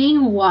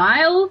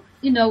 Meanwhile,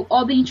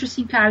 all the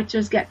interesting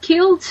characters get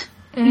killed.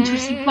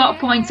 Interesting plot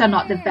points are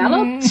not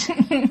developed.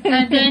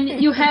 And then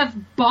you have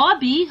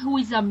Bobby, who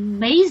is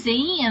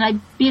amazing, and I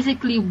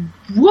basically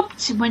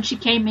whooped when she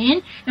came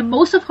in, and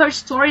most of her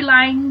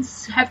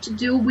storylines have to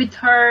do with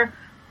her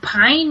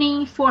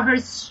pining for her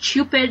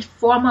stupid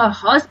former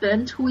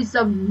husband, who is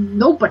a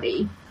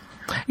nobody.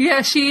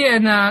 Yeah, she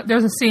and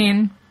there's a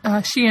scene,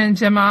 she and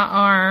Gemma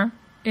are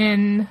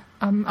in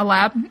a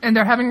lab, and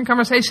they're having a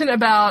conversation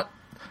about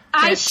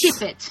I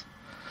ship it.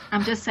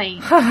 I'm just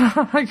saying.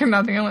 You're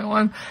not the only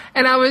one.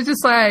 And I was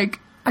just like,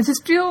 I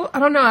feel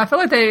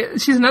like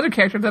she's another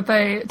character that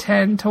they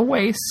tend to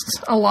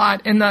waste a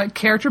lot in the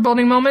character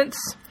building moments.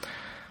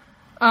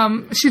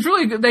 She's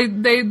really good.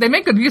 They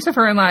make good use of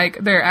her in, like,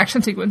 their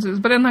action sequences,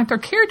 but in, like, their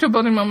character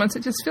building moments,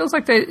 it just feels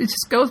like it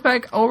just goes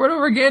back over and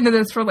over again to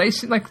this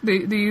relation, like,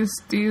 these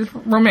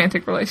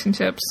romantic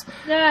relationships.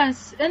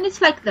 Yes, and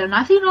it's like there's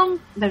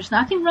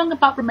nothing wrong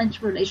about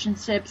romantic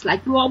relationships.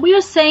 Like what we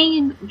are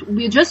saying,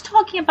 we're just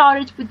talking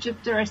about it with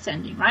Jupiter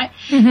Ascending, right?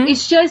 Mm-hmm.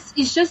 It's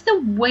just the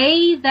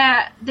way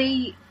that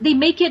they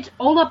make it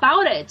all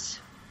about it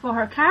for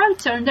her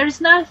character, and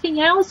there's nothing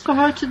else for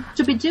her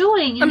to be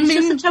doing, and it's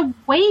just such a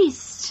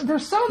waste.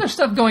 There's some other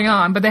stuff going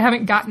on, but they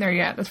haven't gotten there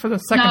yet. That's for the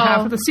second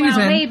half of the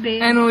season,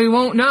 maybe. And we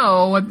won't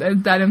know what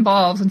that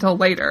involves until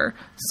later.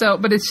 So,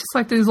 but it's just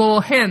like these little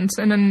hints,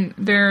 and then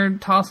they're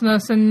tossing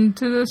us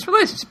into this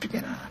relationship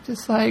again.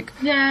 Just like,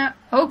 yeah,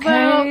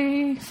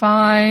 okay,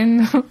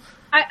 fine.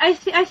 I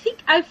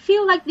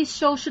feel like this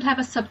show should have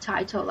a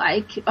subtitle,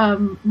 like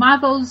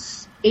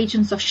Marvel's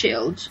Agents of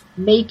S.H.I.E.L.D.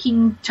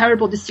 making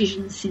terrible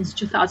decisions since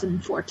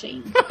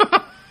 2014.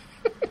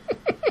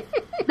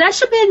 That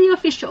should be the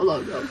official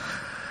logo.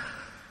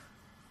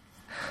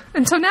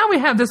 And so now we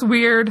have this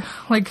weird,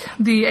 like,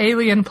 the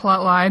alien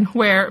plot line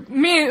where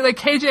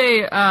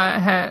KJ,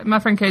 my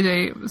friend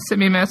KJ sent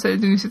me a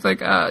message, and she's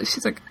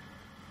like,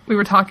 we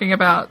were talking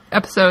about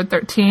episode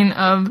 13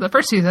 of the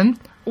first season,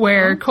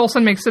 where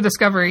Coulson makes the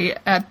discovery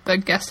at the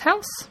guest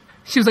house.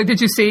 She was like, did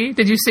you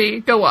see?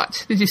 Go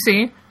watch. Did you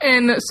see?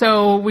 And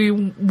so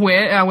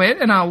I went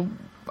and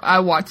I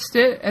watched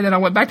it, and then I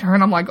went back to her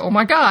and I'm like, oh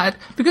my god.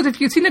 Because if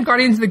you've seen the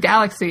Guardians of the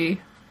Galaxy,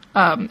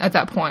 at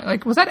that point,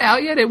 like, was that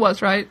out yet? It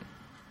was, right?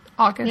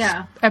 August.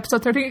 Yeah.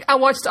 Episode 13. I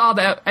watched all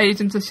the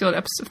Agents of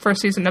S.H.I.E.L.D.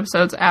 first season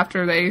episodes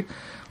after they,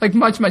 like,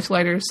 much, much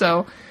later.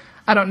 So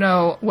I don't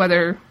know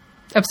whether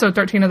episode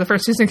 13 of the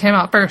first season came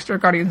out first or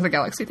Guardians of the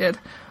Galaxy did.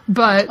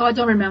 But I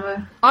don't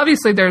remember.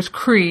 Obviously there's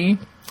Kree.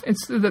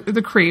 It's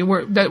the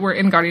Kree that were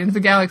in Guardians of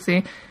the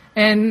Galaxy,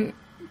 and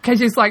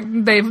KJ's like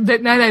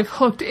they've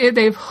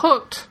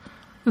hooked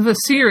the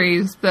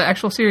series, the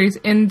actual series,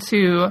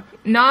 into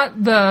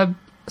not the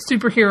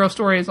superhero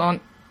stories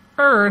on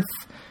Earth,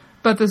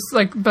 but the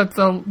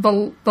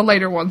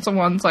later ones, the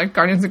ones like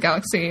Guardians of the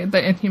Galaxy,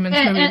 the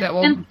Inhumans movie that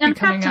will be coming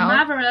Captain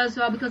out. Marvel as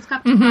well, because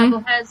Captain Marvel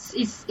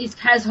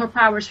has her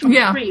powers from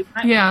Kree,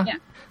 right? Yeah.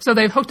 So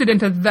they've hooked it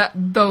into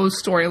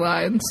those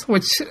storylines,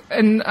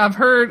 and I've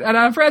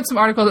read some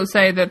articles that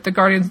say that the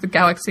Guardians of the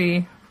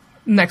Galaxy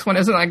next one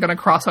isn't, like, going to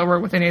cross over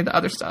with any of the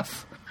other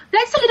stuff.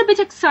 That's a little bit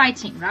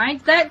exciting,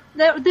 right? Like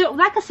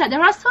I said,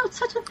 there are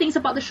certain things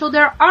about the show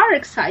that are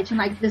exciting,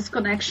 like this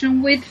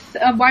connection with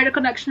wider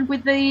connection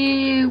with the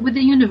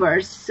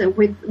universe,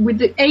 with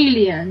the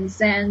aliens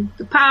and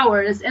the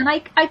powers, and I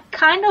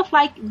kind of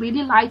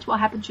really liked what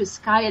happened to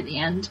Sky at the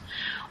end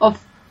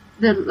of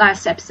the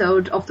last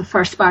episode of the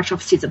first batch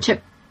of season 2.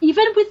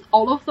 Even with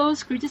all of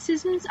those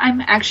criticisms, I'm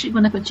actually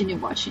going to continue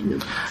watching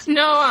them.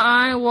 No,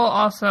 I will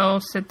also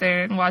sit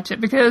there and watch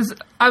it, because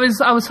I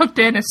was hooked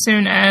in as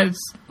soon as,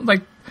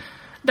 like,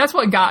 that's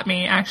what got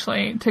me,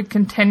 actually, to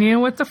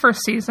continue with the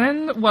first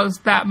season, was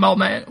that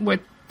moment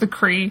with the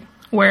Kree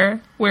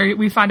where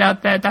we find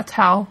out that that's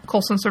how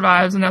Coulson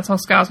survives and that's how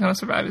Sky's going to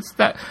survive. It's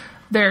that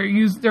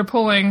they're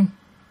pulling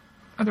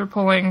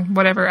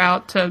whatever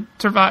out to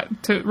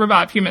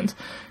revive humans,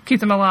 keep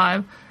them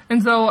alive.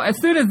 And so as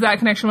soon as that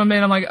connection was made,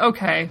 I'm like,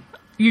 okay,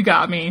 you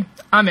got me.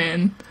 I'm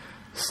in.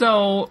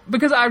 So,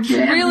 because I just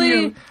here's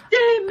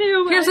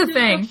the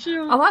thing.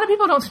 A lot of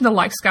people don't seem to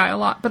like Sky a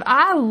lot, but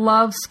I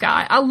love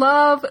Sky. I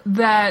love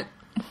that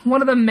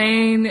one of the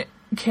main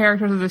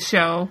characters of the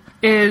show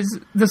is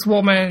this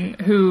woman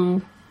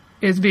who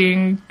is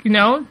being,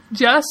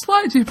 just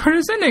like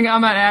Jupiter's ending, I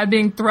might add,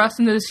 being thrust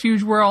into this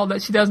huge world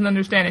that she doesn't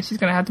understand and she's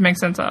going to have to make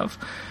sense of.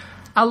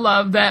 I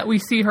love that we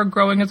see her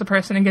growing as a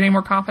person and getting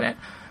more confident.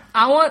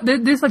 I want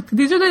these are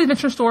the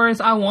adventure stories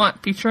I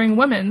want featuring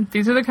women.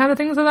 These are the kind of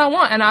things that I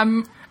want,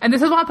 and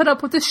this is why I put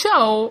up with the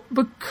show,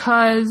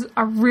 because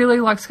I really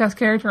like Sky's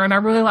character, and I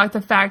really like the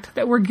fact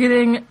that we're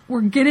getting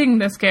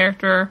this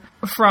character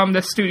from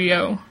the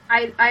studio.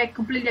 I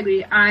completely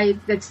agree.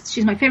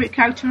 She's my favorite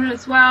character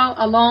as well,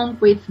 along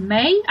with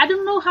May. I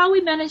don't know how we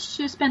managed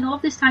to spend all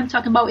of this time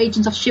talking about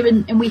Agents of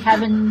S.H.I.E.L.D. and we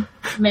haven't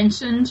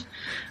mentioned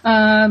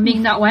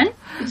Ming-Na Wen.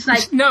 It's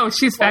like, no,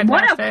 she's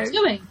fantastic. What are we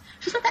doing?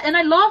 She's like that, and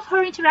I love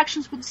her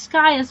interactions with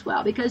Sky as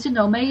well, because,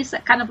 May is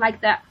kind of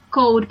like that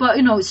cold, but,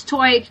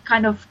 stoic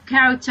kind of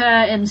character,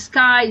 and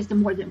Sky is the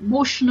more the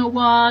emotional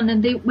one,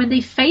 and when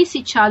they face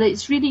each other,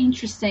 it's really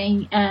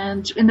interesting,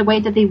 and in the way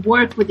that they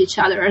work with each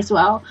other as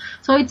well.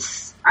 So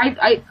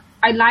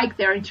I like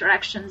their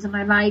interactions, and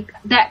I like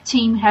that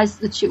team has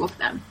the two of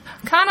them.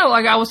 Kind of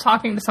like I was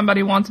talking to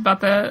somebody once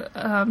about the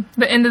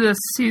end of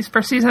the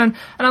first season, and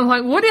I was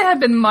like, would it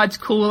have been much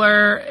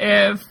cooler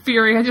if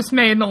Fury had just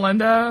made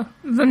Melinda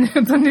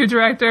the new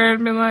director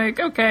and been like,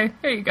 okay,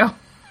 here you go.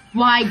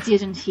 Why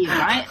didn't he,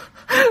 right?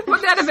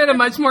 Wouldn't that have been a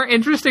much more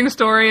interesting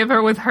story of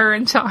her with her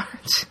in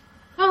charge?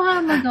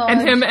 Oh my god.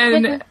 And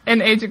him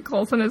and Agent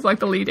Coulson as like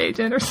the lead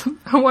agent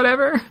or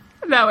whatever.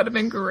 That would have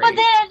been great.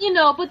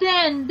 But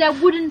then there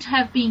wouldn't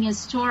have been a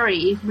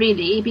story,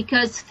 really,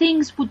 because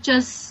things would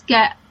just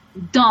get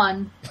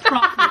done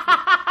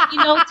properly in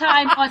no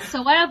time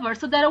whatsoever.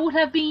 So there would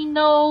have been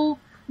no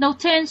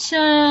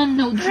tension,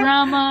 no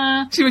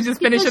drama. She would just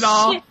finish it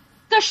all.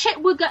 The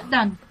shit would get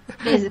done,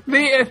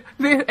 basically.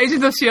 The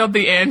Agents of S.H.I.E.L.D.,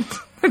 the end.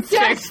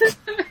 Yes.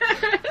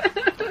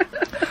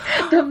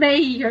 The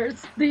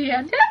Mayors, the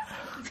end. Yes,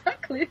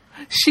 exactly.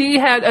 She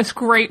had a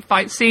great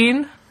fight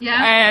scene.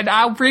 Yeah. And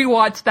I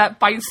rewatched that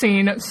fight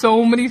scene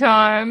so many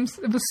times.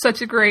 It was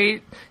such a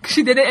great...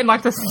 She did it in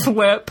like the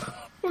slip.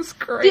 It was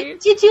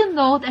great. Did you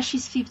know that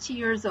she's 50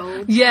 years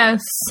old?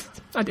 Yes,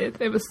 I did.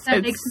 That makes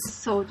me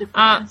so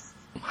depressed.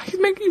 Why are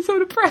you making me so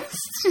depressed?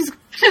 She's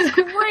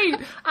great.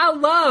 I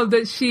love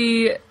that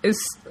she is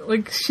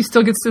like she's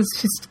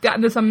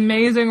gotten this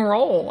amazing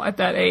role at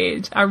that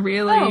age. I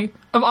really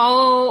of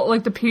all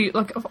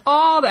of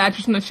all the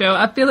actors in the show,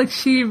 I feel like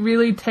she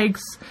really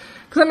takes.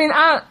 Because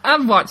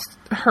I've watched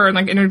her in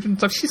like interviews and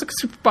stuff. She's like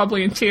super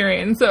bubbly and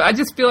cheery, and so I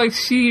just feel like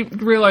she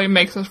really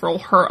makes this role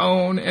her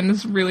own in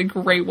this really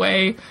great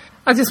way.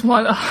 I just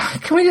want.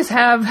 Can we just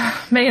have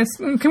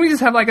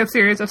like a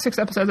series of 6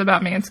 episodes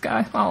about May and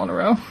Sky all in a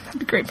row? That'd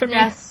be great for me.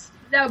 Yes,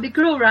 that would be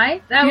cool,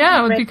 right?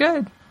 It would be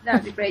good. That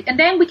would be great, and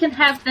then we can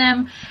have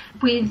them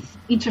with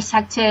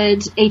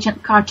intersected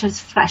Agent Carter's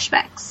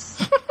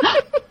flashbacks.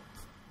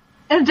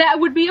 And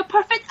that would be a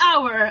perfect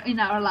hour in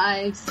our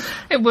lives.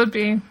 It would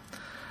be.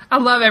 I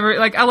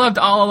loved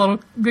all the little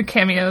good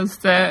cameos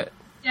that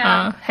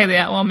Haley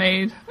Atwell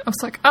made. I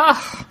was like,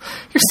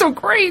 you're so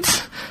great.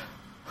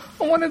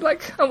 I wanted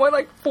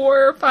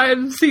 4 or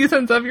 5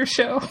 seasons of your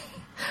show.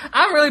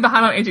 I'm really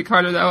behind on Agent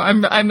Carter though.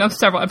 I'm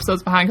several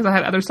episodes behind because I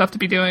had other stuff to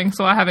be doing,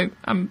 so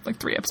I'm like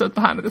 3 episodes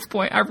behind at this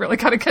point. I really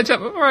gotta catch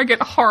up before I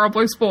get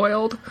horribly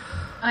spoiled.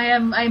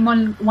 I'm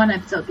on 1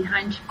 episode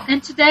behind.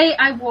 And today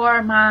I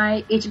wore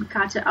my Agent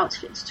Carter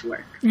outfit to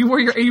work.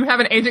 You have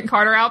an Agent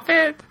Carter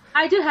outfit?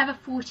 I do have a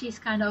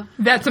 40s kind of...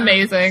 That's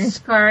amazing.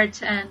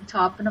 Skirt and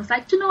top. And I was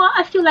like, you know what?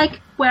 I feel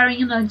like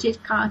wearing an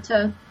Agent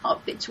Carter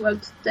outfit to work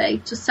today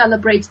to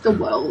celebrate the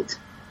world.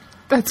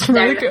 That's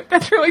really good.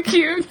 That's really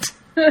cute.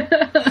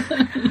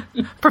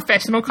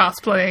 Professional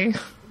cosplay.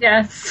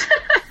 Yes.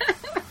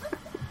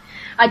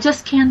 I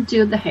just can't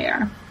do the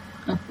hair,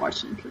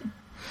 unfortunately.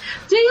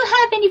 Do you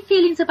have any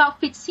feelings about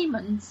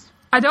Fitzsimmons?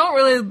 I don't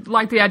really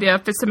like the idea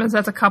of Fitzsimmons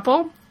as a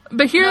couple.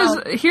 But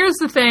here's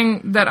the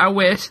thing that I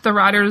wish the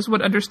writers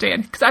would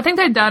understand. Because I think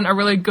they've done a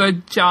really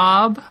good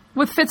job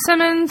with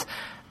Fitzsimmons.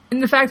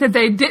 And the fact that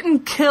they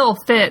didn't kill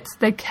Fitz.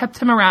 They kept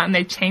him around and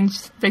they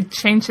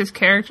changed his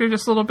character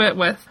just a little bit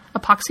with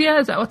apoxia.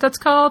 Is that what that's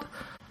called?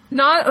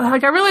 Not,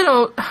 like, I really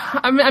don't...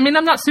 I'm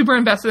not super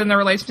invested in their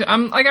relationship. I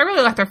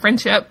really like their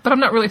friendship. But I'm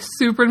not really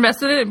super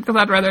invested in it because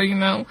I'd rather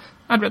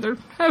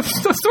have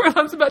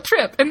storylines about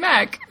Trip and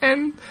Mac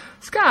and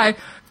Sky.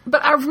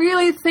 But I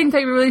really think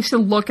they really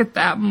should look at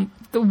that,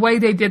 the way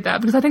they did that,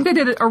 because I think they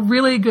did a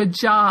really good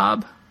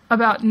job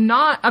about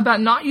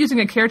not using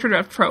a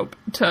character trope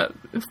to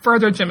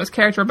further Gemma's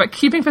character, but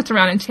keeping Fitz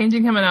around and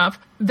changing him enough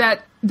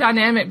that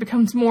dynamic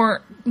becomes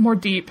more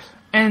deep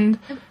and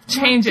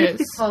changes.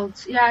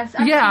 Difficult. Yes,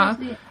 absolutely.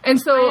 Yeah. And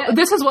so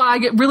this is why I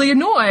get really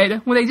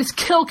annoyed when they just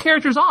kill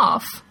characters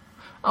off.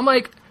 I'm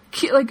like,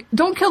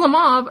 don't kill them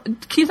off.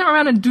 Keep them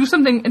around and do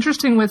something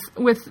interesting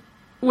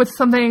with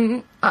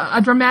something,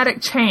 a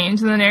dramatic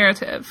change in the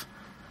narrative.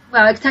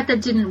 Well, except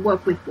that didn't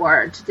work with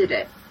Ward, did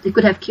it? They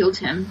could have killed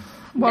him.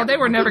 Well, they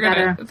were never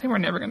gonna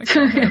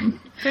kill him.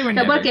 They were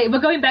never. But okay,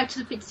 but going back to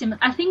the Fitzsimmons,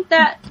 I think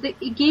that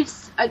it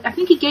gives. I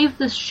think it gave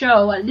the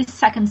show, at least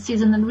second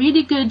season, a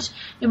really good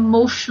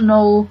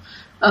emotional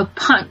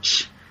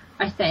punch.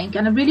 I think,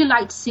 and I really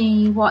liked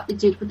seeing what they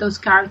did with those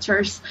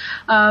characters.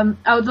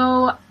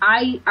 Although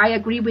I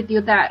agree with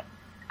you that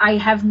I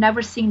have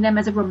never seen them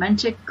as a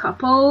romantic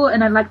couple,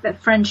 and I like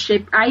that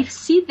friendship. I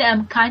see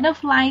them kind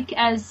of like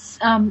as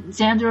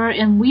Xander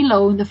and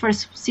Willow in the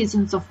first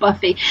seasons of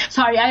Buffy.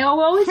 Sorry, I will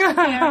always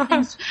compare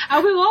things. I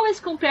will always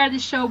compare the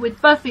show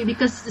with Buffy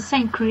because it's the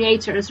same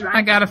creators, right?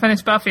 I gotta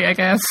finish Buffy, I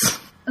guess.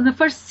 In the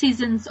first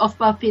seasons of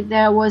Buffy,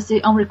 there was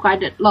the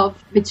unrequited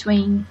love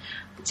between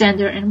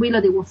Xander and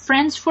Willow. They were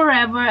friends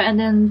forever,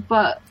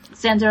 but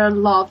Xander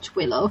loved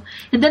Willow.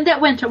 And then that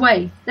went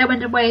away. That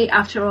went away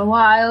after a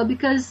while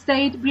because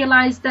they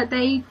realized that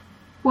they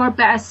were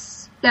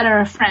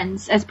better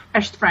friends as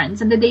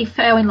friends, and that they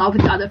fell in love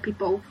with other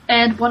people.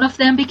 And one of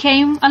them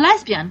became a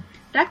lesbian.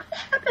 That could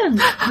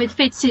happen with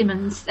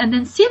Fitzsimmons. And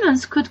then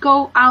Simmons could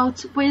go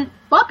out with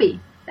Bobby.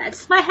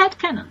 That's my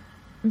headcanon.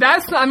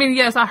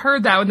 Yes, I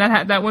heard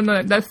that when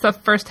that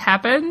stuff first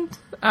happened.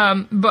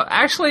 But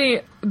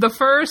actually, the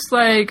first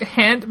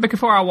hint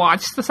before I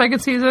watched the second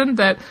season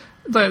that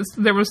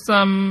there was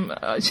some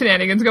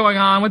shenanigans going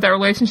on with that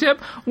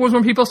relationship was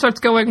when people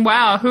started going,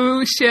 "Wow,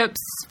 who ships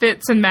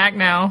Fitz and Mac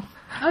now?"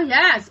 Oh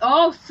yes,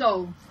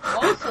 also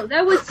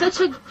that was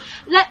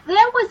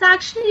that was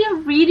actually a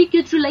really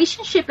good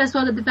relationship as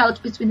well that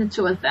developed between the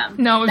two of them.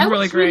 No, it was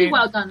really great. Really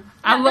well done.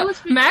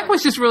 Mac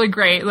was just really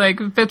great. Like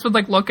Fitz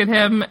would look at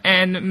him,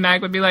 and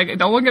Mac would be like,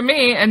 "Don't look at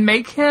me," and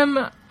make him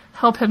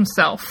help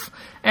himself.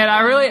 And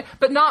I really,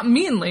 but not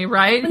meanly,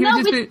 right? But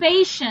not with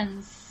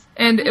patience.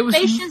 And it was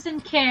patience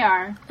and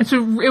care.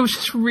 It was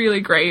just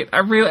really great.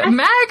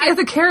 Mac as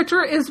a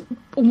character is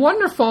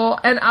wonderful,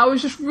 and I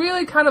was just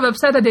really kind of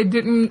upset that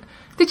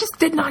they just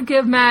did not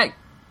give Mac,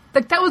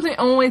 that was the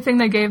only thing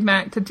they gave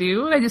Mac to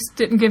do. They just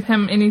didn't give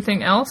him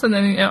anything else. And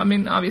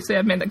then, obviously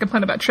I've made that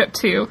complaint about Trip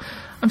too.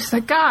 I'm just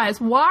like, guys,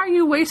 why are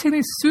you wasting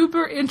these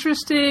super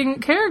interesting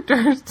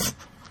characters?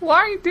 Why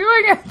are you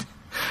doing it?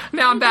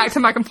 Now I'm back to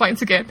my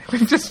complaints again.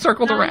 We've just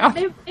circled around.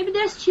 Maybe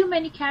there's too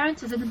many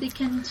characters and they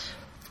can't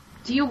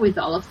deal with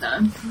all of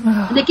them.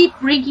 They keep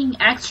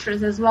bringing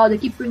extras as well. They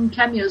keep bringing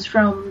cameos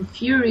from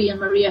Fury and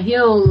Maria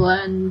Hill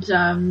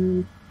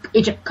and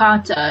Agent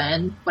Carter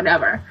and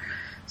whatever.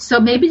 So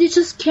maybe they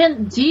just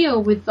can't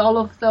deal with all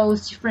of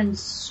those different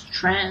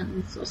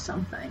strands or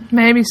something.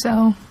 Maybe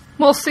so.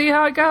 We'll see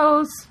how it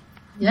goes.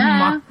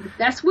 Yeah,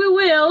 that's we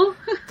will.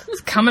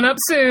 It's coming up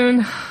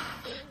soon.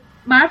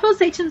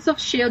 Marvel's Agents of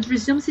S.H.I.E.L.D.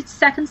 resumes its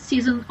second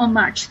season on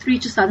March 3,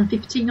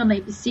 2015 on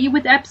ABC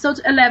with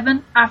episode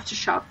 11,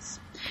 Aftershocks.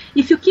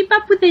 If you keep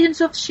up with Agents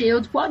of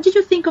S.H.I.E.L.D., what did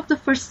you think of the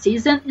first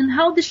season and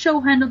how the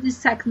show handled the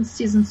second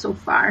season so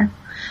far?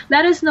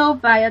 Let us know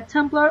via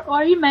Tumblr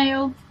or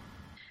email.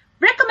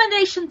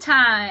 Recommendation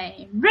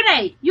time!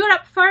 Renee, you're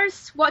up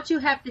first. What do you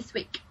have this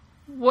week?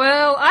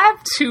 Well, I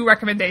have 2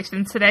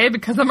 recommendations today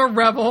because I'm a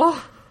rebel.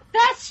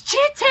 That's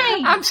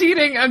cheating! I'm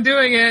cheating. I'm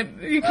doing it.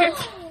 You can't...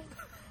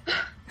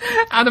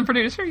 I'm the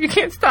producer. You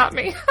can't stop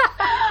me.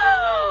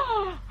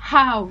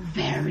 How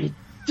very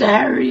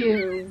dare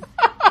you!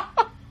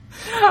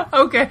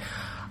 Okay.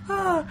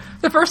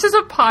 The first is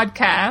a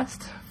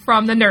podcast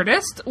from The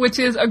Nerdist, which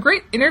is a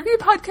great interview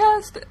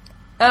podcast.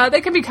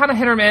 They can be kind of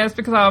hit or miss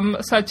because I'm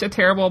such a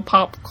terrible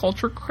pop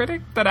culture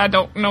critic that I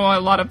don't know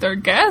a lot of their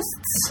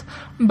guests.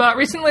 But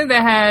recently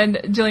they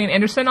had Gillian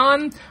Anderson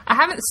on. I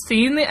haven't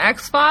seen The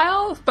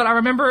X-Files, but I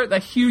remember the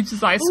huge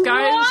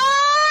zeitgeist.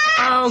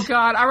 Oh,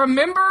 God. I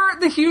remember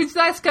the huge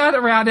zeitgeist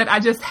around it. I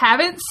just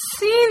haven't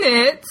seen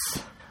it.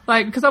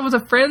 Because I was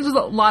friends with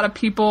a lot of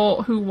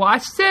people who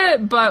watched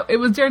it, but it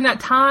was during that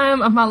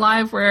time of my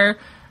life where,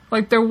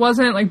 there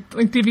wasn't,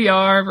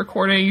 DVR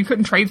recording. You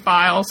couldn't trade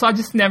files, so I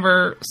just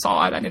never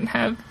saw it. I didn't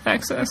have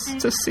access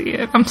to see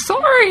it. I'm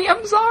sorry.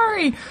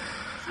 To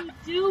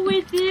do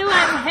with you,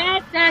 I'm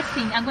head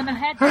acting. I'm going to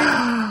head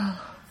acting.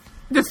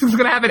 This is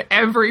going to happen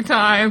every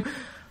time.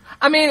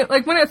 I mean,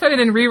 when it started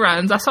in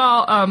reruns, I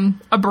saw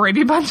a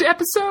Brady Bunch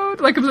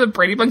episode. It was a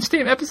Brady Bunch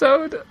team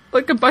episode.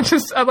 A bunch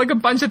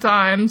of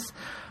times.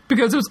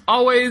 Because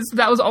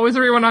that was always a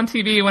rerun on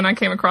TV when I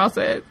came across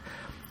it.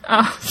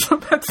 So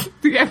that's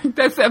the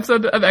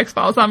episode of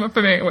X-Files I'm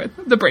familiar with,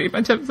 the Brady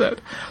Bunch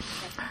episode.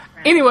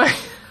 Anyway,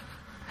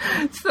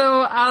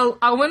 so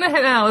I went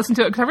ahead and I listened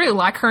to it because I really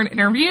like her in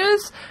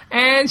interviews,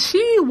 and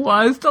she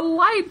was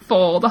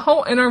delightful. The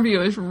whole interview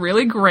is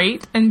really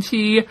great, and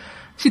she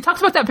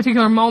talks about that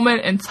particular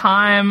moment in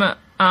time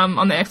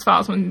on the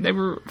X-Files when they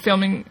were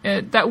filming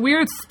it, that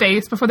weird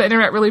space before the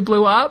internet really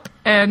blew up,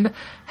 and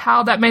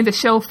how that made the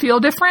show feel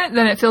different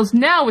than it feels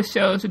now with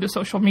shows due to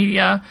social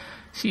media.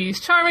 She's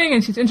charming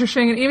and she's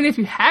interesting, and even if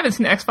you haven't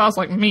seen X-Files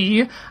like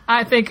me,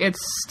 I think it's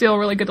still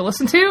really good to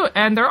listen to,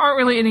 and there aren't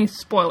really any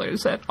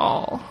spoilers at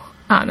all.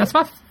 That's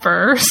my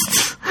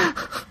first.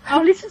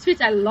 Oh, listen to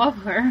it. I love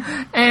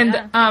her.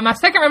 And my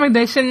second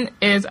recommendation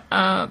is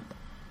a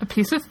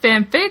piece of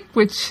fanfic,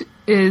 which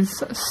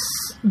is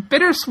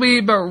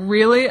bittersweet but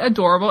really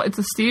adorable. It's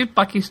a Steve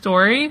Bucky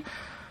story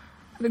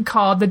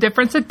called The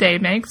Difference a Day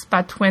Makes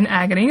by Twin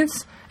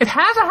Agonies. It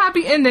has a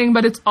happy ending,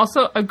 but it's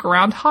also a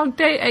Groundhog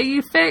Day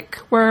AE fic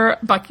where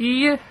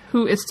Bucky,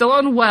 who is still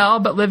unwell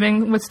but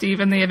living with Steve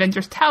in the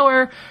Avengers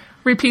Tower,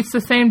 repeats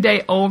the same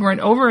day over and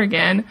over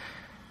again.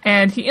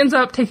 And he ends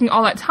up taking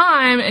all that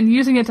time and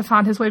using it to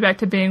find his way back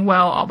to being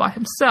well all by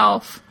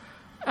himself.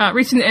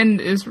 Reaching the end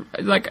is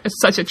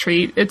such a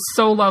treat. It's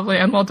so lovely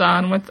and well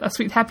done with a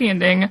sweet happy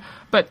ending.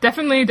 But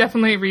definitely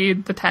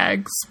read the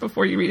tags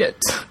before you read it,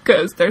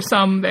 because there's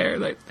some there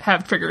that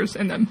have triggers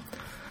in them.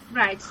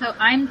 Right, so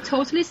I'm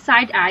totally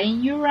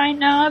side-eyeing you right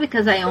now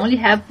because I only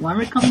have one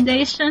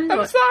recommendation.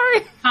 I'm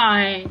sorry.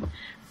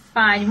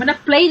 Fine. When I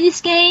play this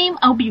game,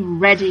 I'll be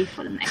ready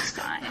for the next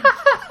time.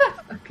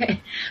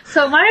 Okay,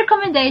 so my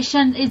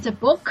recommendation is a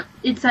book.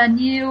 It's a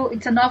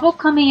novel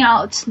coming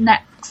out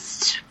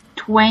next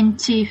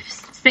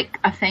 26th,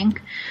 I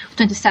think,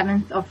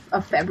 27th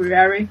of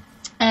February.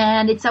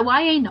 And it's a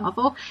YA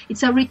novel.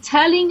 It's a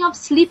retelling of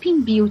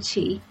Sleeping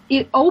Beauty.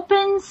 It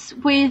opens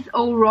with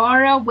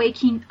Aurora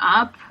waking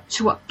up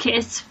to a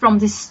kiss from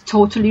this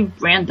totally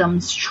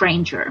random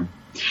stranger.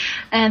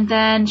 And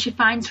then she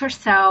finds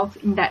herself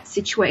in that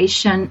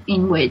situation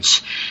in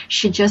which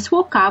she just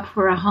woke up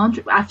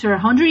after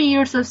 100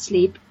 years of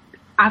sleep,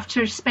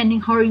 after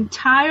spending her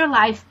entire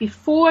life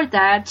before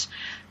that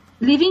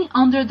living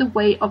under the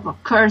weight of a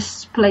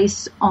curse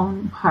placed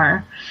on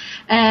her.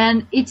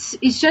 And it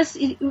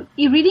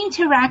really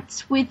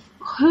interacts with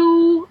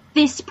who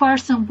this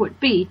person would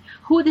be,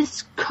 who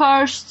this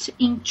cursed,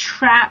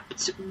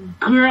 entrapped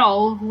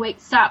girl who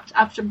wakes up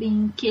after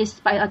being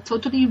kissed by a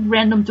totally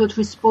random dude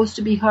who's supposed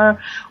to be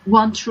her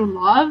one true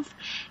love.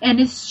 And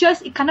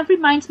it kind of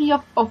reminds me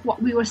of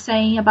what we were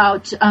saying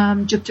about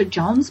Jupiter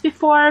Jones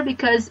before,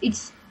 because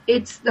it's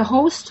the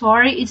whole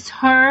story. It's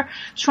her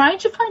trying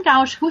to find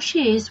out who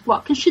she is,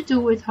 what can she do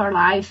with her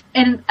life.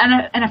 And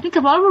I think a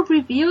lot of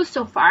reviews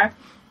so far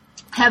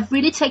have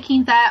really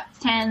taken that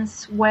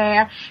stance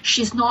where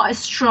she's not a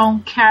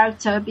strong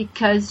character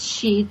because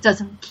she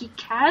doesn't kick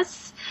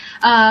ass.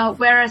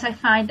 Whereas I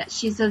find that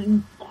she's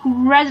an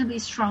incredibly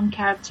strong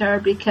character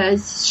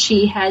because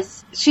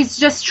she's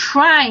just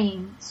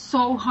trying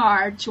so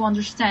hard to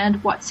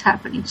understand what's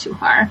happening to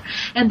her.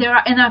 And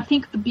I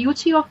think the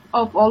beauty of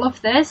all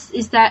of this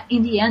is that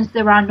in the end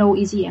there are no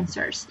easy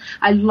answers.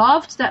 I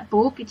loved that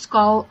book. It's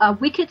called A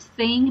Wicked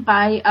Thing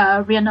by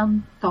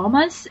Rhiannon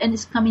Thomas, and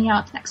it's coming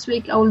out next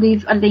week. I'll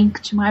leave a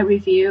link to my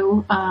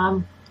review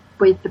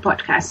with the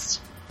podcast.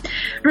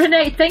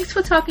 Renee, thanks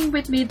for talking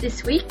with me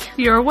this week.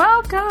 You're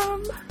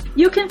welcome.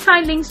 You can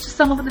find links to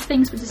some of the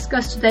things we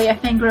discussed today at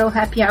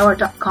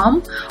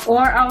fangirlhappyhour.com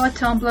or our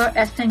Tumblr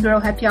at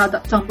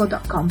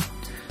fangirlhappyhour.tumblr.com.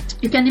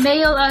 You can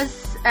email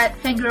us at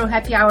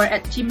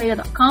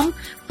fangirlhappyhour@gmail.com,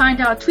 find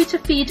our Twitter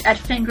feed at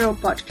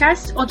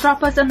fangirlpodcast, or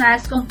drop us an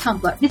ask on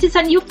Tumblr. This is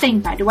a new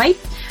thing, by the way.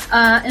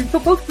 And for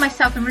both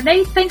myself and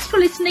Renee, thanks for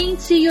listening.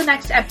 See you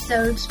next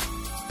episode.